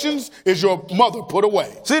transgressions is your mother put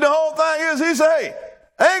away. See, the whole thing is, he say,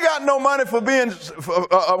 I ain't got no money for being,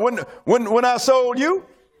 when I sold you.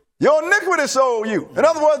 Your iniquity sold you. In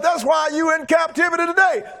other words, that's why you in captivity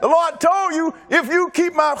today. The Lord told you, if you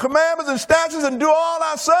keep my commandments and statutes and do all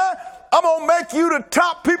I say, I'm going to make you the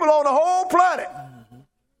top people on the whole planet.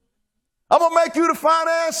 I'm going to make you the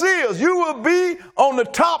financiers. You will be on the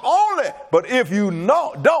top only. But if you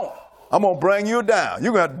don't, I'm going to bring you down.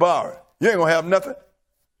 You're going to have to borrow. You ain't going to have nothing.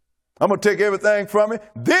 I'm going to take everything from you.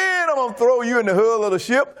 Then I'm going to throw you in the hull of the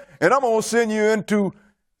ship, and I'm going to send you into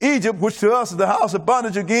Egypt, which to us is the house of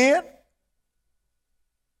bondage again.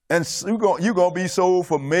 And you're going to be sold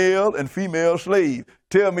for male and female slaves.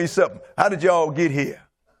 Tell me something. How did y'all get here?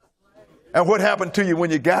 And what happened to you when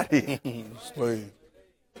you got here? Slave.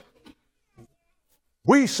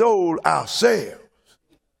 We sold ourselves.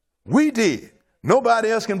 We did. Nobody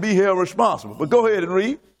else can be held responsible. But go ahead and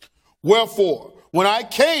read. Wherefore, when I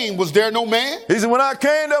came, was there no man? He said, when I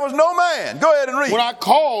came, there was no man. Go ahead and read. When I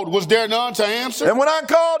called, was there none to answer? And when I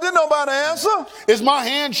called, didn't nobody answer? Is my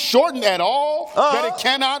hand shortened at all that it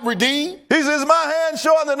cannot redeem? He says, my hand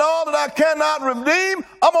shortened at all that I cannot redeem?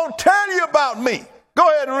 I'm going to tell you about me. Go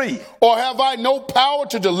ahead and read. Or have I no power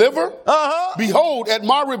to deliver? Behold, at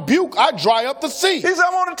my rebuke, I dry up the sea. He said,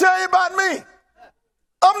 I want to tell you about me.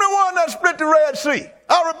 I'm the one that split the Red Sea.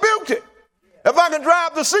 I rebuked it. If I can dry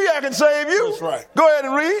up the sea, I can save you. That's right. Go ahead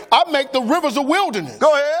and read. I make the rivers a wilderness.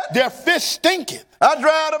 Go ahead. Their fish stinketh. I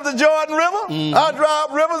dried up the Jordan River. I dry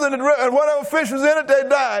up rivers, and whatever fish was in it, they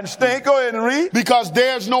died and stink. Go ahead and read. Because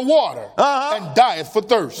there's no water and dieth for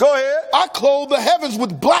thirst. Go ahead. I clothe the heavens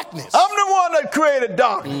with blackness. I'm the one that created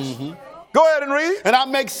darkness. Go ahead and read. And I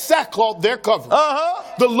make sackcloth their covering.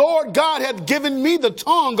 The Lord God hath given me the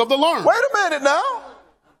tongue of the learned. Wait a minute now.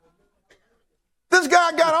 This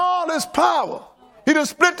guy got all this power. He done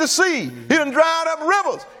split the sea. He done dried up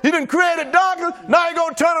rivers. He done created darkness. Now he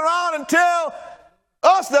gonna turn around and tell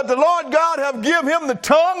us that the Lord God have given him the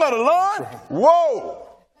tongue of the Lord? Whoa.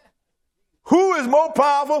 Who is more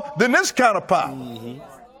powerful than this kind of power?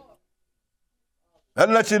 That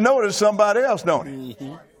lets you know there's somebody else, don't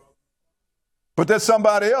it? But that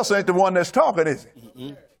somebody else ain't the one that's talking, is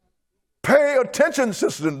it? Pay attention,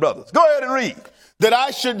 sisters and brothers. Go ahead and read. That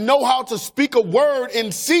I should know how to speak a word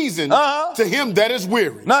in season to him that is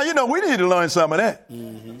weary. Now, you know, we need to learn some of that.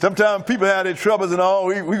 Sometimes people have their troubles and all,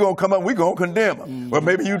 we're going to come up, we're going to condemn them. Well,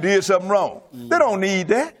 maybe you did something wrong. They don't need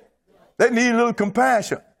that. They need a little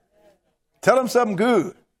compassion. Tell them something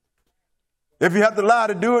good. If you have to lie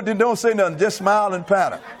to do it, then don't say nothing. Just smile and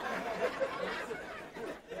pat them.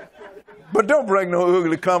 But don't bring no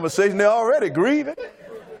ugly conversation. They're already grieving.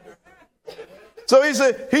 So he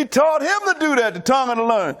said, he taught him to do that, the tongue of the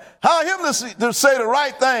learned. How him to say the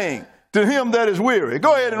right thing to him that is weary.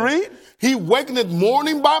 Go ahead and read. He wakeneth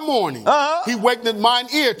morning by morning. He wakeneth mine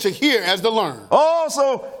ear to hear as to learn. Oh,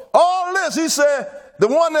 so all this, he said, the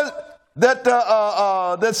one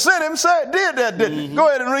that sent him did that, didn't he? Go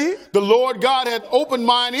ahead and read. The Lord God had opened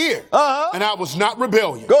mine ear, and I was not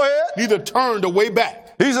rebellious. Go ahead. Neither turned away back.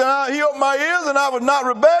 He said, he opened my ears and I was not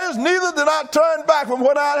rebellious, neither did I turn back from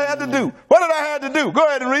what I had to do. What did I have to do? Go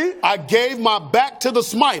ahead and read. I gave my back to the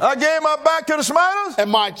smiters. I gave my back to the smiters.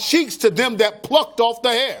 And my cheeks to them that plucked off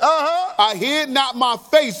the hair. I hid not my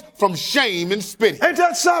face from shame and spitting. Ain't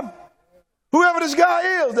that something? Whoever this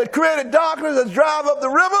guy is that created darkness, that drive up the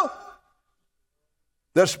river,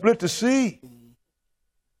 that split the sea.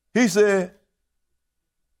 He said,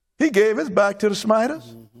 he gave his back to the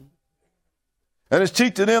smiters. And his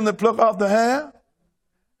cheek to them that pluck off the hair.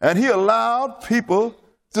 And he allowed people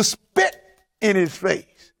to spit in his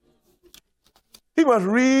face. He must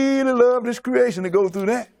really love this creation to go through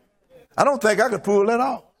that. I don't think I could pull that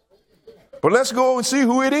off. But let's go and see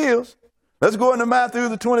who it is. Let's go into Matthew,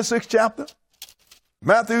 the 26th chapter.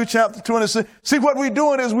 Matthew chapter 26. See, what we're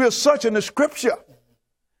doing is we're searching the scripture.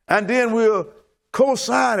 And then we're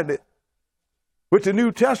co-signing it with the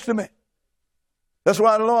New Testament. That's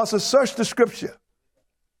why the Lord says, search the scripture.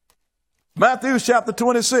 Matthew chapter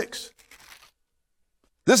 26.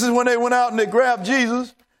 This is when they went out and they grabbed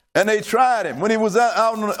Jesus and they tried him. When he was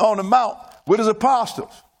out on the mount with his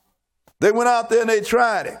apostles. They went out there and they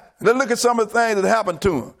tried him. Let's look at some of the things that happened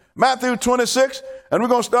to him. Matthew 26, and we're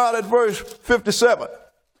going to start at verse 57.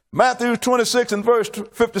 Matthew 26 and verse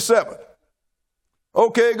 57.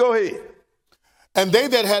 Okay, go ahead. And they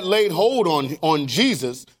that had laid hold on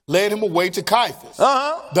Jesus led him away to Caiaphas,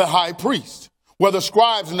 the high priest, where the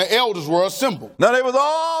scribes and the elders were assembled. Now they was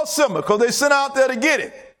all assembled because they sent out there to get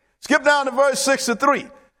him. Skip down to verse 63.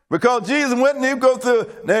 Because Jesus went and he go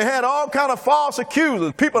through, they had all kind of false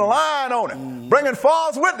accusers, people lying on him, bringing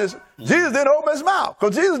false witnesses. Jesus didn't open his mouth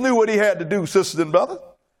because Jesus knew what he had to do, sisters and brothers.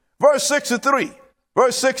 Verse 63.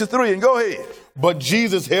 Verse 63, and go ahead. But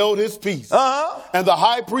Jesus held his peace. And the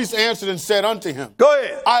high priest answered and said unto him, go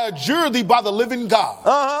ahead. I adjure thee by the living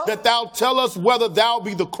God, that thou tell us whether thou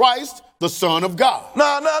be the Christ, the Son of God.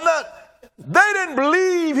 No. They didn't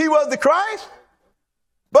believe he was the Christ,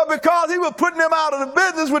 but because he was putting them out of the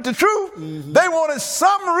business with the truth, they wanted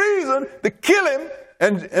some reason to kill him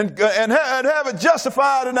and have it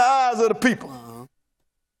justified in the eyes of the people.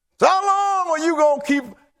 So how long are you going to keep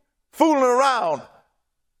fooling around?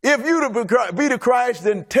 If you be the Christ,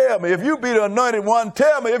 then tell me. If you be the anointed one,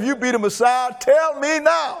 tell me. If you be the Messiah, tell me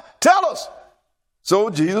now. Tell us. So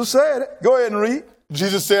Jesus said it. Go ahead and read.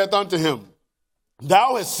 Jesus saith unto him,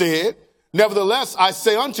 thou hast said, nevertheless I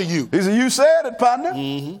say unto you. He said, you said it, partner.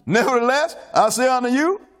 Nevertheless, I say unto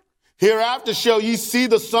you. Hereafter shall ye see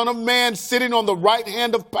the Son of Man sitting on the right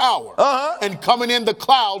hand of power and coming in the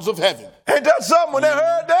clouds of heaven. Ain't that something? When they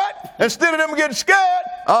heard that, instead of them getting scared,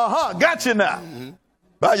 got you now.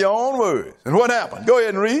 By your own words. And what happened? Go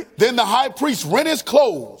ahead and read. Then the high priest rent his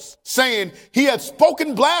clothes, saying he had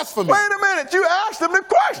spoken blasphemy. Wait a minute. You asked him the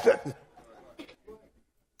question.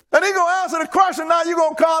 And he's going to answer the question, now you're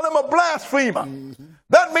going to call him a blasphemer.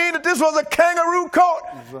 That means that this was a kangaroo court.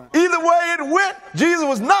 Right. Either way it went, Jesus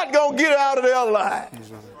was not going to get out of there alive.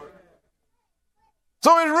 Right.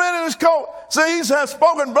 So he's rending his coat. So he has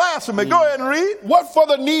spoken blasphemy. Go ahead and read. What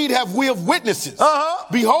further need have we of witnesses?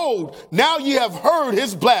 Behold, now ye have heard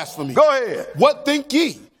his blasphemy. Go ahead. What think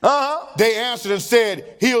ye? They answered and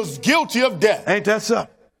said, he is guilty of death. Ain't that so?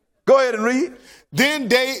 Go ahead and read. Then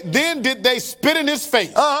did they spit in his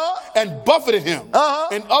face and buffeted him,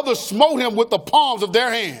 and others smote him with the palms of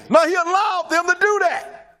their hands. Now he allowed them to do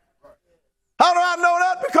that. How do I know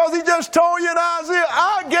that? Because he just told you in Isaiah,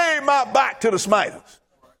 I gave my back to the smiters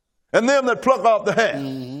and them that pluck off the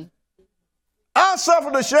hair. I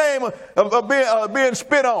suffered the shame of being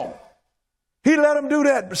spit on. He let him do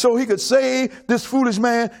that so he could save this foolish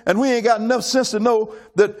man, and we ain't got enough sense to know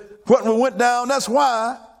that what went down, that's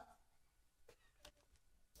why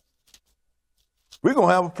we're going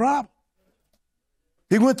to have a problem.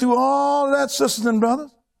 He went through all that, sisters and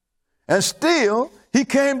brothers, and still he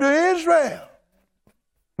came to Israel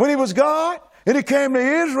when he was God, and he came to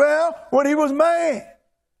Israel when he was man,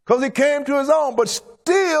 because he came to his own. But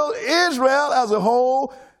still, Israel as a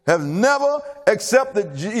whole has never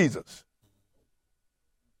accepted Jesus.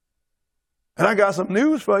 And I got some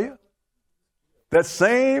news for you. That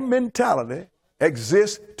same mentality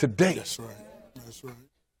exists today. That's right. That's right.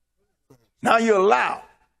 Now you allow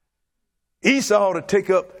Esau to take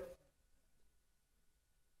up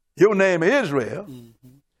your name Israel,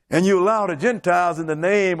 and you allow the Gentiles in the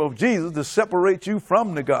name of Jesus to separate you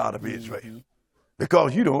from the God of Israel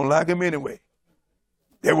because you don't like him anyway.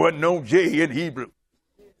 There wasn't no J in Hebrew.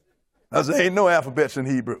 I said, ain't no alphabets in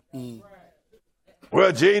Hebrew.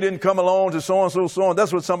 Well, J didn't come along to so-and-so, so-and-so.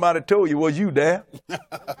 That's what somebody told you. Was you there?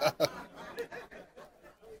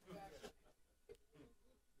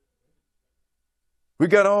 We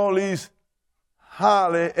got all these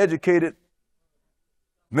highly educated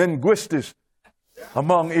linguistics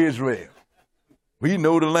among Israel. We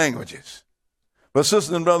know the languages. But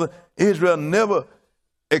sisters and brothers, Israel never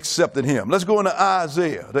accepted him. Let's go into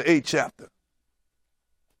Isaiah, the 8th chapter.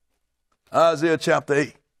 Isaiah chapter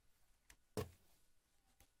 8.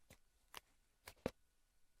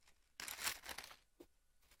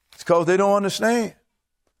 It's because they don't understand.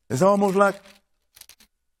 It's almost like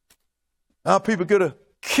our people get a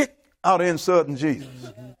kick out of insulting Jesus.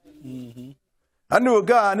 I knew a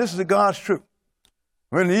guy, and this is the God's truth.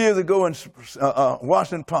 When years ago in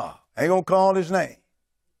Washington Park, I ain't going to call his name.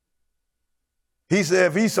 He said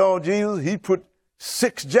if he saw Jesus, he'd put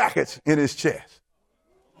 6 jackets in his chest.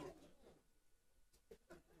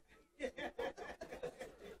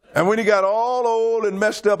 And when he got all old and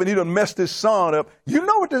messed up, and he done messed his son up, you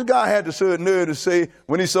know what this guy had the certain nerve to say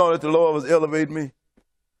when he saw that the Lord was elevating me?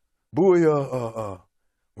 Boy,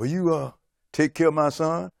 will you take care of my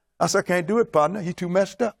son? I said, I can't do it, partner. He too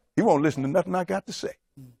messed up. He won't listen to nothing I got to say.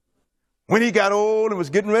 When he got old and was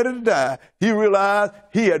getting ready to die, he realized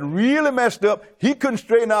he had really messed up. He couldn't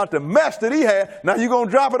straighten out the mess that he had. Now you going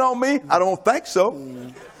to drop it on me? I don't think so.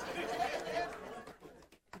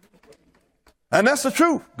 And that's the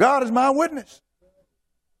truth. God is my witness.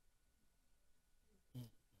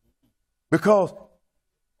 Because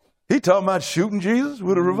he talking about shooting Jesus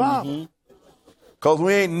with a revolver. Because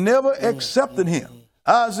we ain't never accepted him.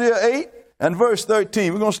 Isaiah 8 and verse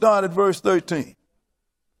 13. We're going to start at verse 13.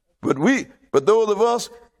 But those of us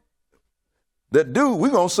that do,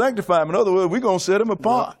 we're going to sanctify him. In other words, we're going to set him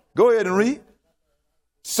apart. Go ahead and read.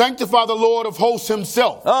 Sanctify the Lord of hosts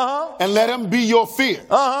himself, and let him be your fear,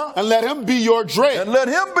 and let him be your dread. And let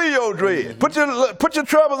him be your dread. Put your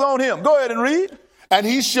troubles on him. Go ahead and read. And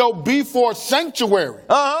he shall be for a sanctuary,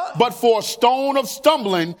 but for a stone of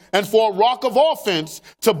stumbling and for a rock of offense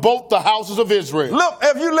to both the houses of Israel. Look,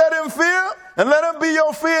 if you let him fear and let him be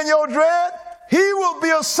your fear and your dread, he will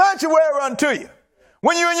be a sanctuary unto you.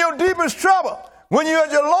 When you're in your deepest trouble, when you're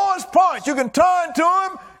at your lowest point, you can turn to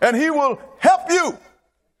him and he will help you.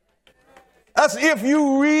 That's if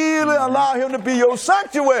you really allow him to be your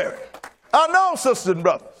sanctuary. I know, sisters and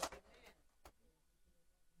brothers.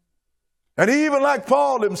 And even like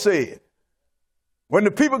Paul them said, when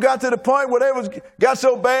the people got to the point where got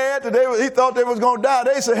so bad that he thought they was going to die,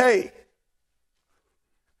 they said, hey,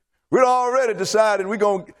 we'd already decided we're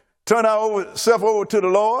going to turn ourselves over to the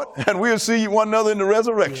Lord, and we'll see one another in the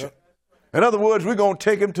resurrection. In other words, we're going to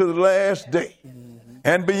take him to the last day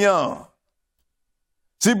and beyond.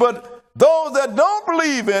 See, but those that don't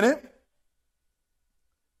believe in him,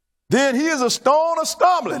 then he is a stone of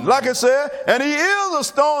stumbling, like I said, and he is a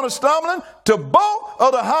stone of stumbling to both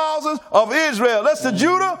of the houses of Israel. That's to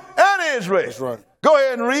Judah and Israel. That's right. Go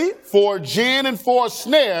ahead and read. For a gin and for a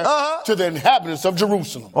snare to the inhabitants of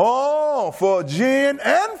Jerusalem. Oh, for a gin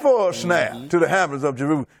and for a snare to the inhabitants of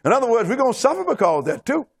Jerusalem. In other words, we're going to suffer because of that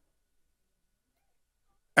too.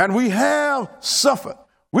 And we have suffered.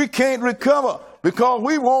 We can't recover because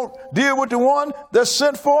we won't deal with the one that's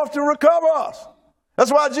sent forth to recover us.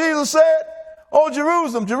 That's why Jesus said, "Oh,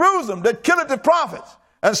 Jerusalem, Jerusalem, that killeth the prophets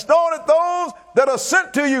and stoneth those that are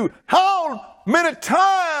sent to you. How many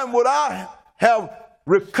times would I have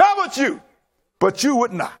recovered you, but you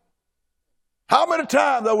would not? How many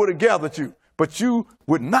times I would have gathered you, but you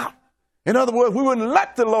would not?" In other words, we wouldn't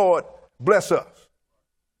let the Lord bless us.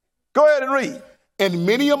 Go ahead and read. And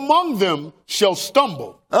many among them shall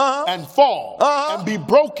stumble and fall and be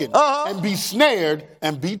broken and be snared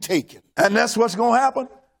and be taken. And that's what's going to happen,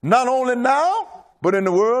 not only now, but in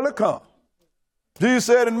the world to come. Jesus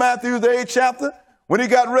said in Matthew, the 8th chapter, when he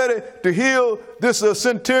got ready to heal this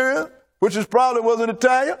centurion, which probably was an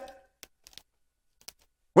Italian,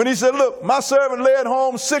 when he said, "Look, my servant lay at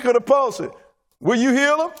home sick of the palsy. Will you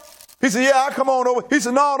heal him?" He said, "Yeah, I'll come on over." He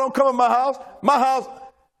said, "No, don't come in my house. My house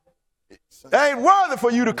ain't worthy for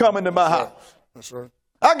you to come into my house." That's right.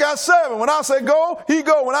 I got 7. When I say go, he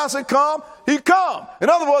go. When I say come, he come. In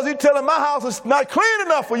other words, he's telling my house is not clean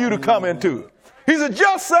enough for you to come into it. He said,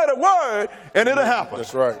 just say the word and it'll happen.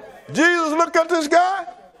 That's right. Jesus looked at this guy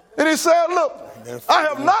and he said, "Look, I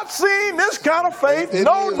have not seen this kind of faith,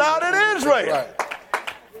 no, not in Israel."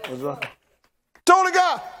 That's right. Told the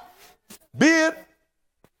guy, "Be it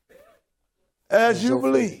as you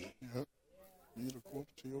believe."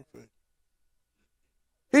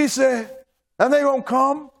 He said, and they're going to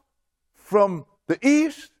come from the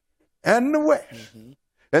east and the west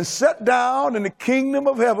and sit down in the kingdom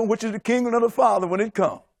of heaven, which is the kingdom of the Father when it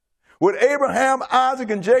comes, with Abraham,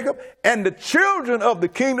 Isaac, and Jacob, and the children of the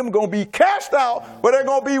kingdom going to be cast out, where they're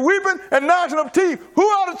going to be weeping and gnashing of teeth. Who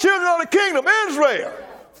are the children of the kingdom? Israel.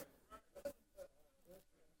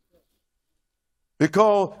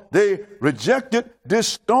 Because they rejected this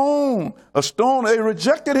stone. A stone, they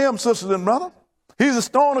rejected him, sisters and brothers. He's a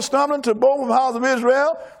stone of stumbling to both of the house of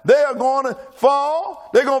Israel. They are going to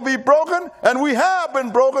fall. They're going to be broken. And we have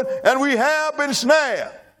been broken. And we have been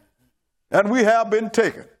snared. And we have been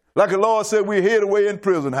taken. Like the Lord said, we're hid away in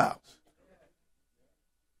prison house.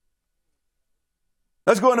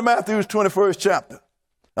 Let's go into Matthew's 21st chapter.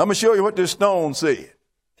 I'm going to show you what this stone said.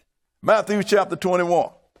 Matthew chapter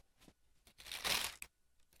 21.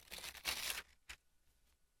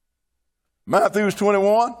 Matthew's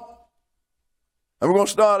 21. And we're going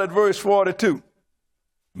to start at verse 42.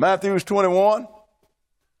 Matthew's 21.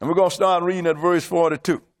 And we're going to start reading at verse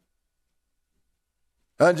 42.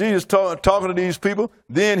 And Jesus talking to these people.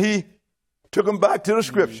 Then he took them back to the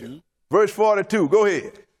scripture. Verse 42. Go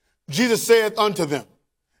ahead. Jesus saith unto them,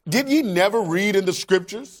 "Did ye never read in the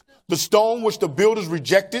scriptures, the stone which the builders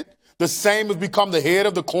rejected, the same has become the head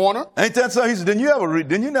of the corner?" Ain't that so? He said, Didn't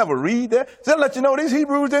you never read that? So that let you know these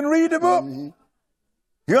Hebrews didn't read the book.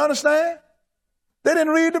 You understand? They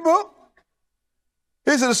didn't read the book.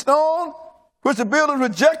 He said, "The stone which the builders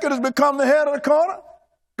rejected has become the head of the corner."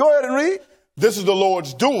 Go ahead and read. "This is the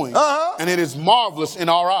Lord's doing, and it is marvelous in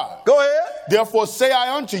our eyes. Go ahead. Therefore say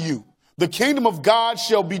I unto you, the kingdom of God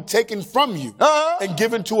shall be taken from you and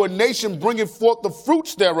given to a nation bringing forth the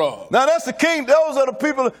fruits thereof." Now that's the king. Those are the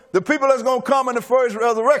people that's going to come in the first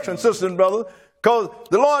resurrection, sisters and brothers, because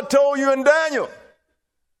the Lord told you in Daniel,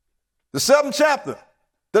 the 7th chapter,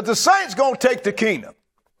 that the saints going to take the kingdom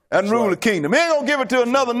and rule the kingdom. He ain't going to give it to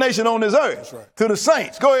another nation on this earth, to the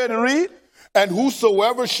saints. Go ahead and read. "And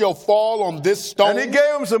whosoever shall fall on this stone," and he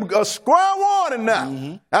gave them a square warning now.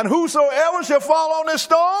 "And whosoever shall fall on this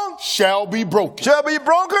stone shall be broken. Shall be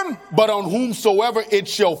broken. But on whomsoever it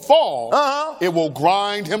shall fall, it will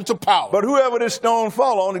grind him to powder." But whoever this stone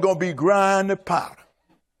fall on is going to be grind to powder.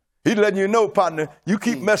 He's letting you know, partner, you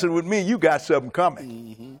keep messing with me, you got something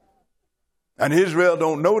coming. And Israel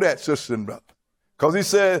don't know that, sisters and brothers. Because he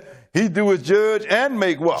said he do his judge and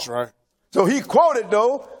make war. That's right. So he quoted,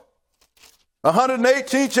 though,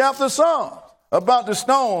 118th chapter of Psalm about the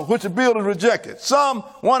stone which the builders rejected. Psalm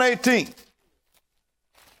 118.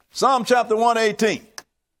 Psalm chapter 118.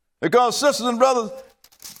 Because, sisters and brothers,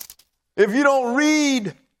 if you don't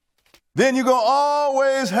read, then you're going to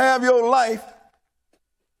always have your life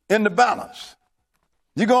in the balance.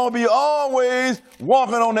 You're going to be always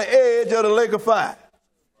walking on the edge of the lake of fire.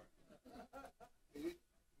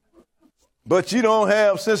 But you don't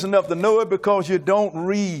have sense enough to know it because you don't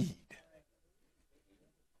read.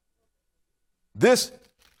 This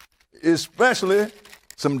is especially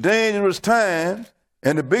some dangerous times,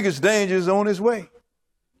 and the biggest danger is on its way.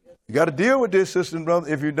 You got to deal with this, sister and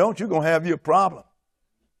brother. If you don't, you're going to have your problem.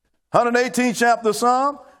 118th chapter of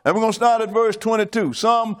Psalm, and we're going to start at verse 22.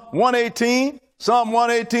 Psalm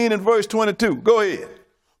 118 and verse 22. Go ahead.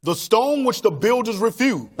 The stone which the builders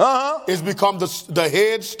refused is become the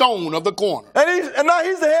headstone of the corner. And now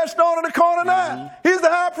he's the headstone of the corner now. He's the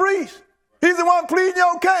high priest. He's the one pleading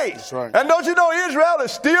your case. That's right. And don't you know Israel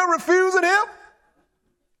is still refusing him?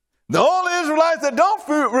 The only Israelites that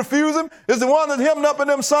don't refuse him is the one that's hemming up in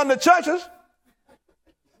them Sunday churches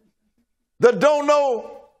that don't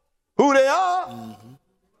know who they are.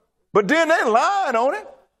 But then they lying on it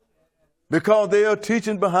because they are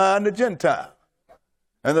teaching behind the Gentiles.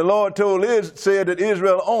 And the Lord said that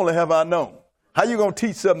Israel only have I known. How you going to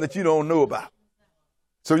teach something that you don't know about?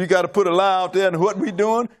 So you got to put a lie out there, and what we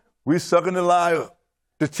doing? We sucking the lie up.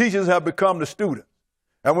 The teachers have become the students.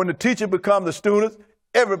 And when the teacher becomes the students,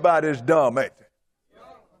 everybody is dumb, ain't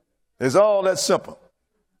they? It's all that simple.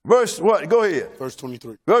 Verse what? Go ahead. Verse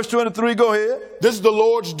 23. Verse 23, go ahead. This is the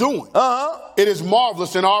Lord's doing. It is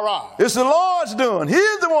marvelous in our eyes. It's the Lord's doing.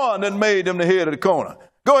 He's the one that made them the head of the corner.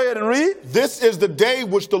 Go ahead and read. This is the day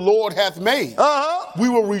which the Lord hath made. We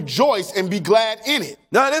will rejoice and be glad in it.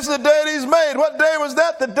 Now, this is the day that he's made. What day was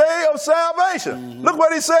that? The day of salvation. Look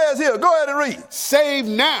what he says here. Go ahead and read. Save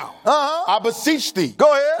now, I beseech thee.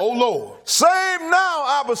 Go ahead. O Lord. Save now,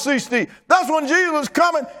 I beseech thee. That's when Jesus was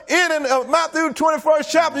coming in Matthew 21st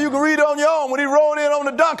chapter. You can read it on your own when he rode in on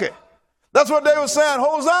the donkey. That's what they were saying.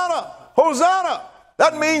 Hosanna, Hosanna.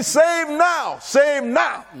 That means save now,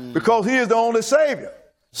 because he is the only Savior.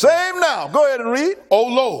 Save now. Go ahead and read. O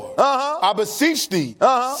Lord, I beseech thee,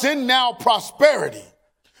 send now prosperity.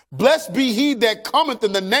 Blessed be he that cometh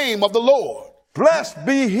in the name of the Lord. Blessed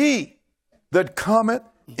be he that cometh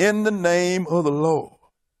in the name of the Lord.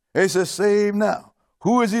 He says, save now.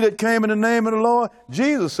 Who is he that came in the name of the Lord?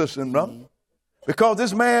 Jesus, sister and brother. Because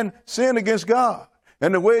this man sinned against God,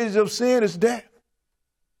 and the wages of sin is death.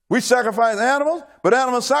 We sacrifice animals, but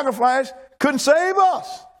animal sacrifice couldn't save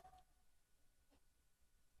us.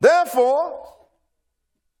 Therefore,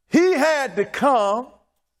 he had to come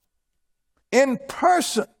in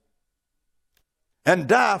person and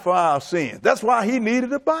die for our sins. That's why he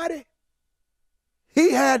needed a body. He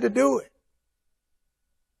had to do it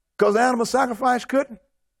because animal sacrifice couldn't.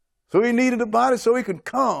 So he needed a body so he could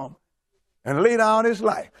come and lay down his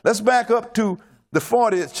life. Let's back up to the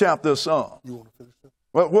 40th chapter of Psalm. You want to finish it?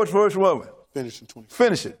 What verse was it? Finish it.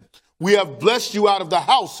 Finish it. We have blessed you out of the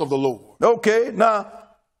house of the Lord. Okay, now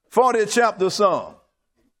 40th chapter of Psalm.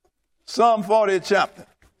 Psalm 40th chapter.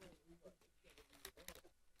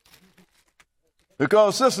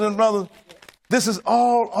 Because, sisters and brothers, this is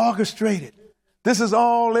all orchestrated. This is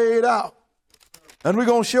all laid out. And we're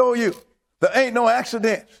going to show you there ain't no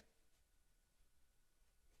accidents.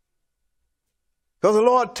 Because the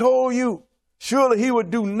Lord told you, surely he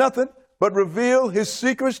would do nothing but reveal his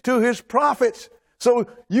secrets to his prophets. So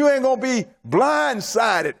you ain't going to be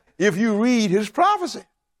blindsided if you read his prophecy.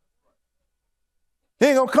 He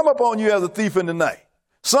ain't going to come up on you as a thief in the night.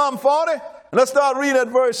 Psalm 40, let's start reading at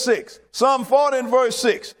verse 6. Psalm 40 and verse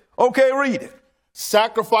 6. Okay, read it.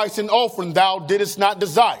 Sacrifice and offering thou didst not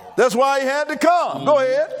desire. That's why he had to come. Go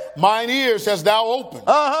ahead. Mine ears hast thou opened.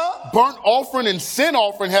 Burnt offering and sin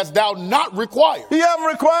offering hast thou not required. He haven't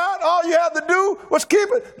required. All you had to do was keep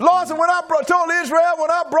it. Lord said, when I told Israel, when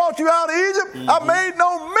I brought you out of Egypt, I made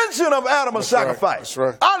no mention of animal sacrifice.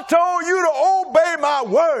 Right. I told you to obey my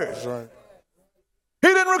words. That's right. He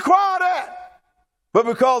didn't require that. But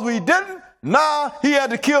because we didn't, now he had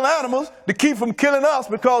to kill animals to keep from killing us,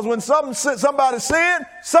 because when somebody sinned,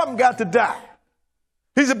 something got to die.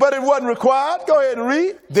 He said, but it wasn't required. Go ahead and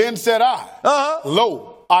read. Then said I,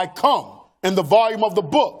 Lo, I come in the volume of the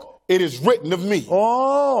book. It is written of me.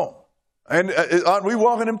 Oh, and aren't we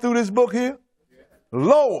walking him through this book here? Yeah.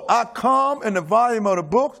 Lo, I come in the volume of the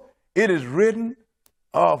book. It is written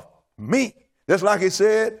of me. That's like he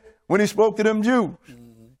said when he spoke to them Jews.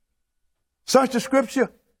 Search the scripture.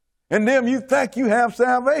 In them you think you have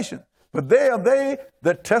salvation, but they are they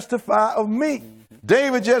that testify of me.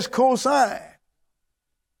 David just co-signed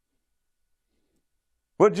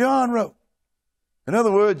what John wrote. In other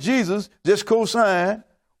words, Jesus just co-signed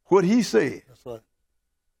what he said. That's right.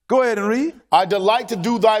 Go ahead and read. I delight to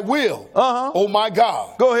do thy will, oh my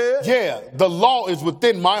God. Go ahead. Yeah, the law is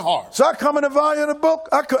within my heart. So I come in the volume of the book.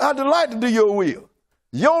 I delight to do your will.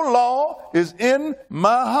 Your law is in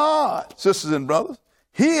my heart, sisters and brothers.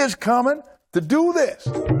 He is coming to do this.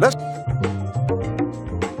 Let's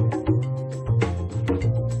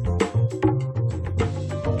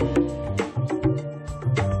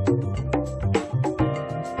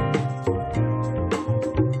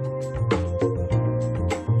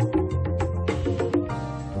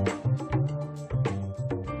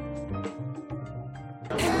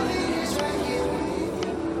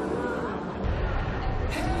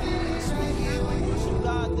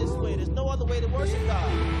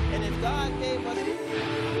God gave us.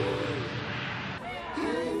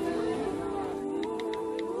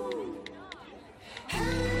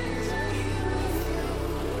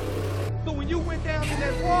 So when you went down in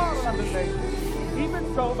that water,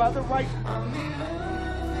 even so by the right.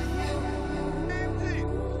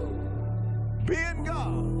 Being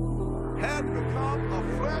God has become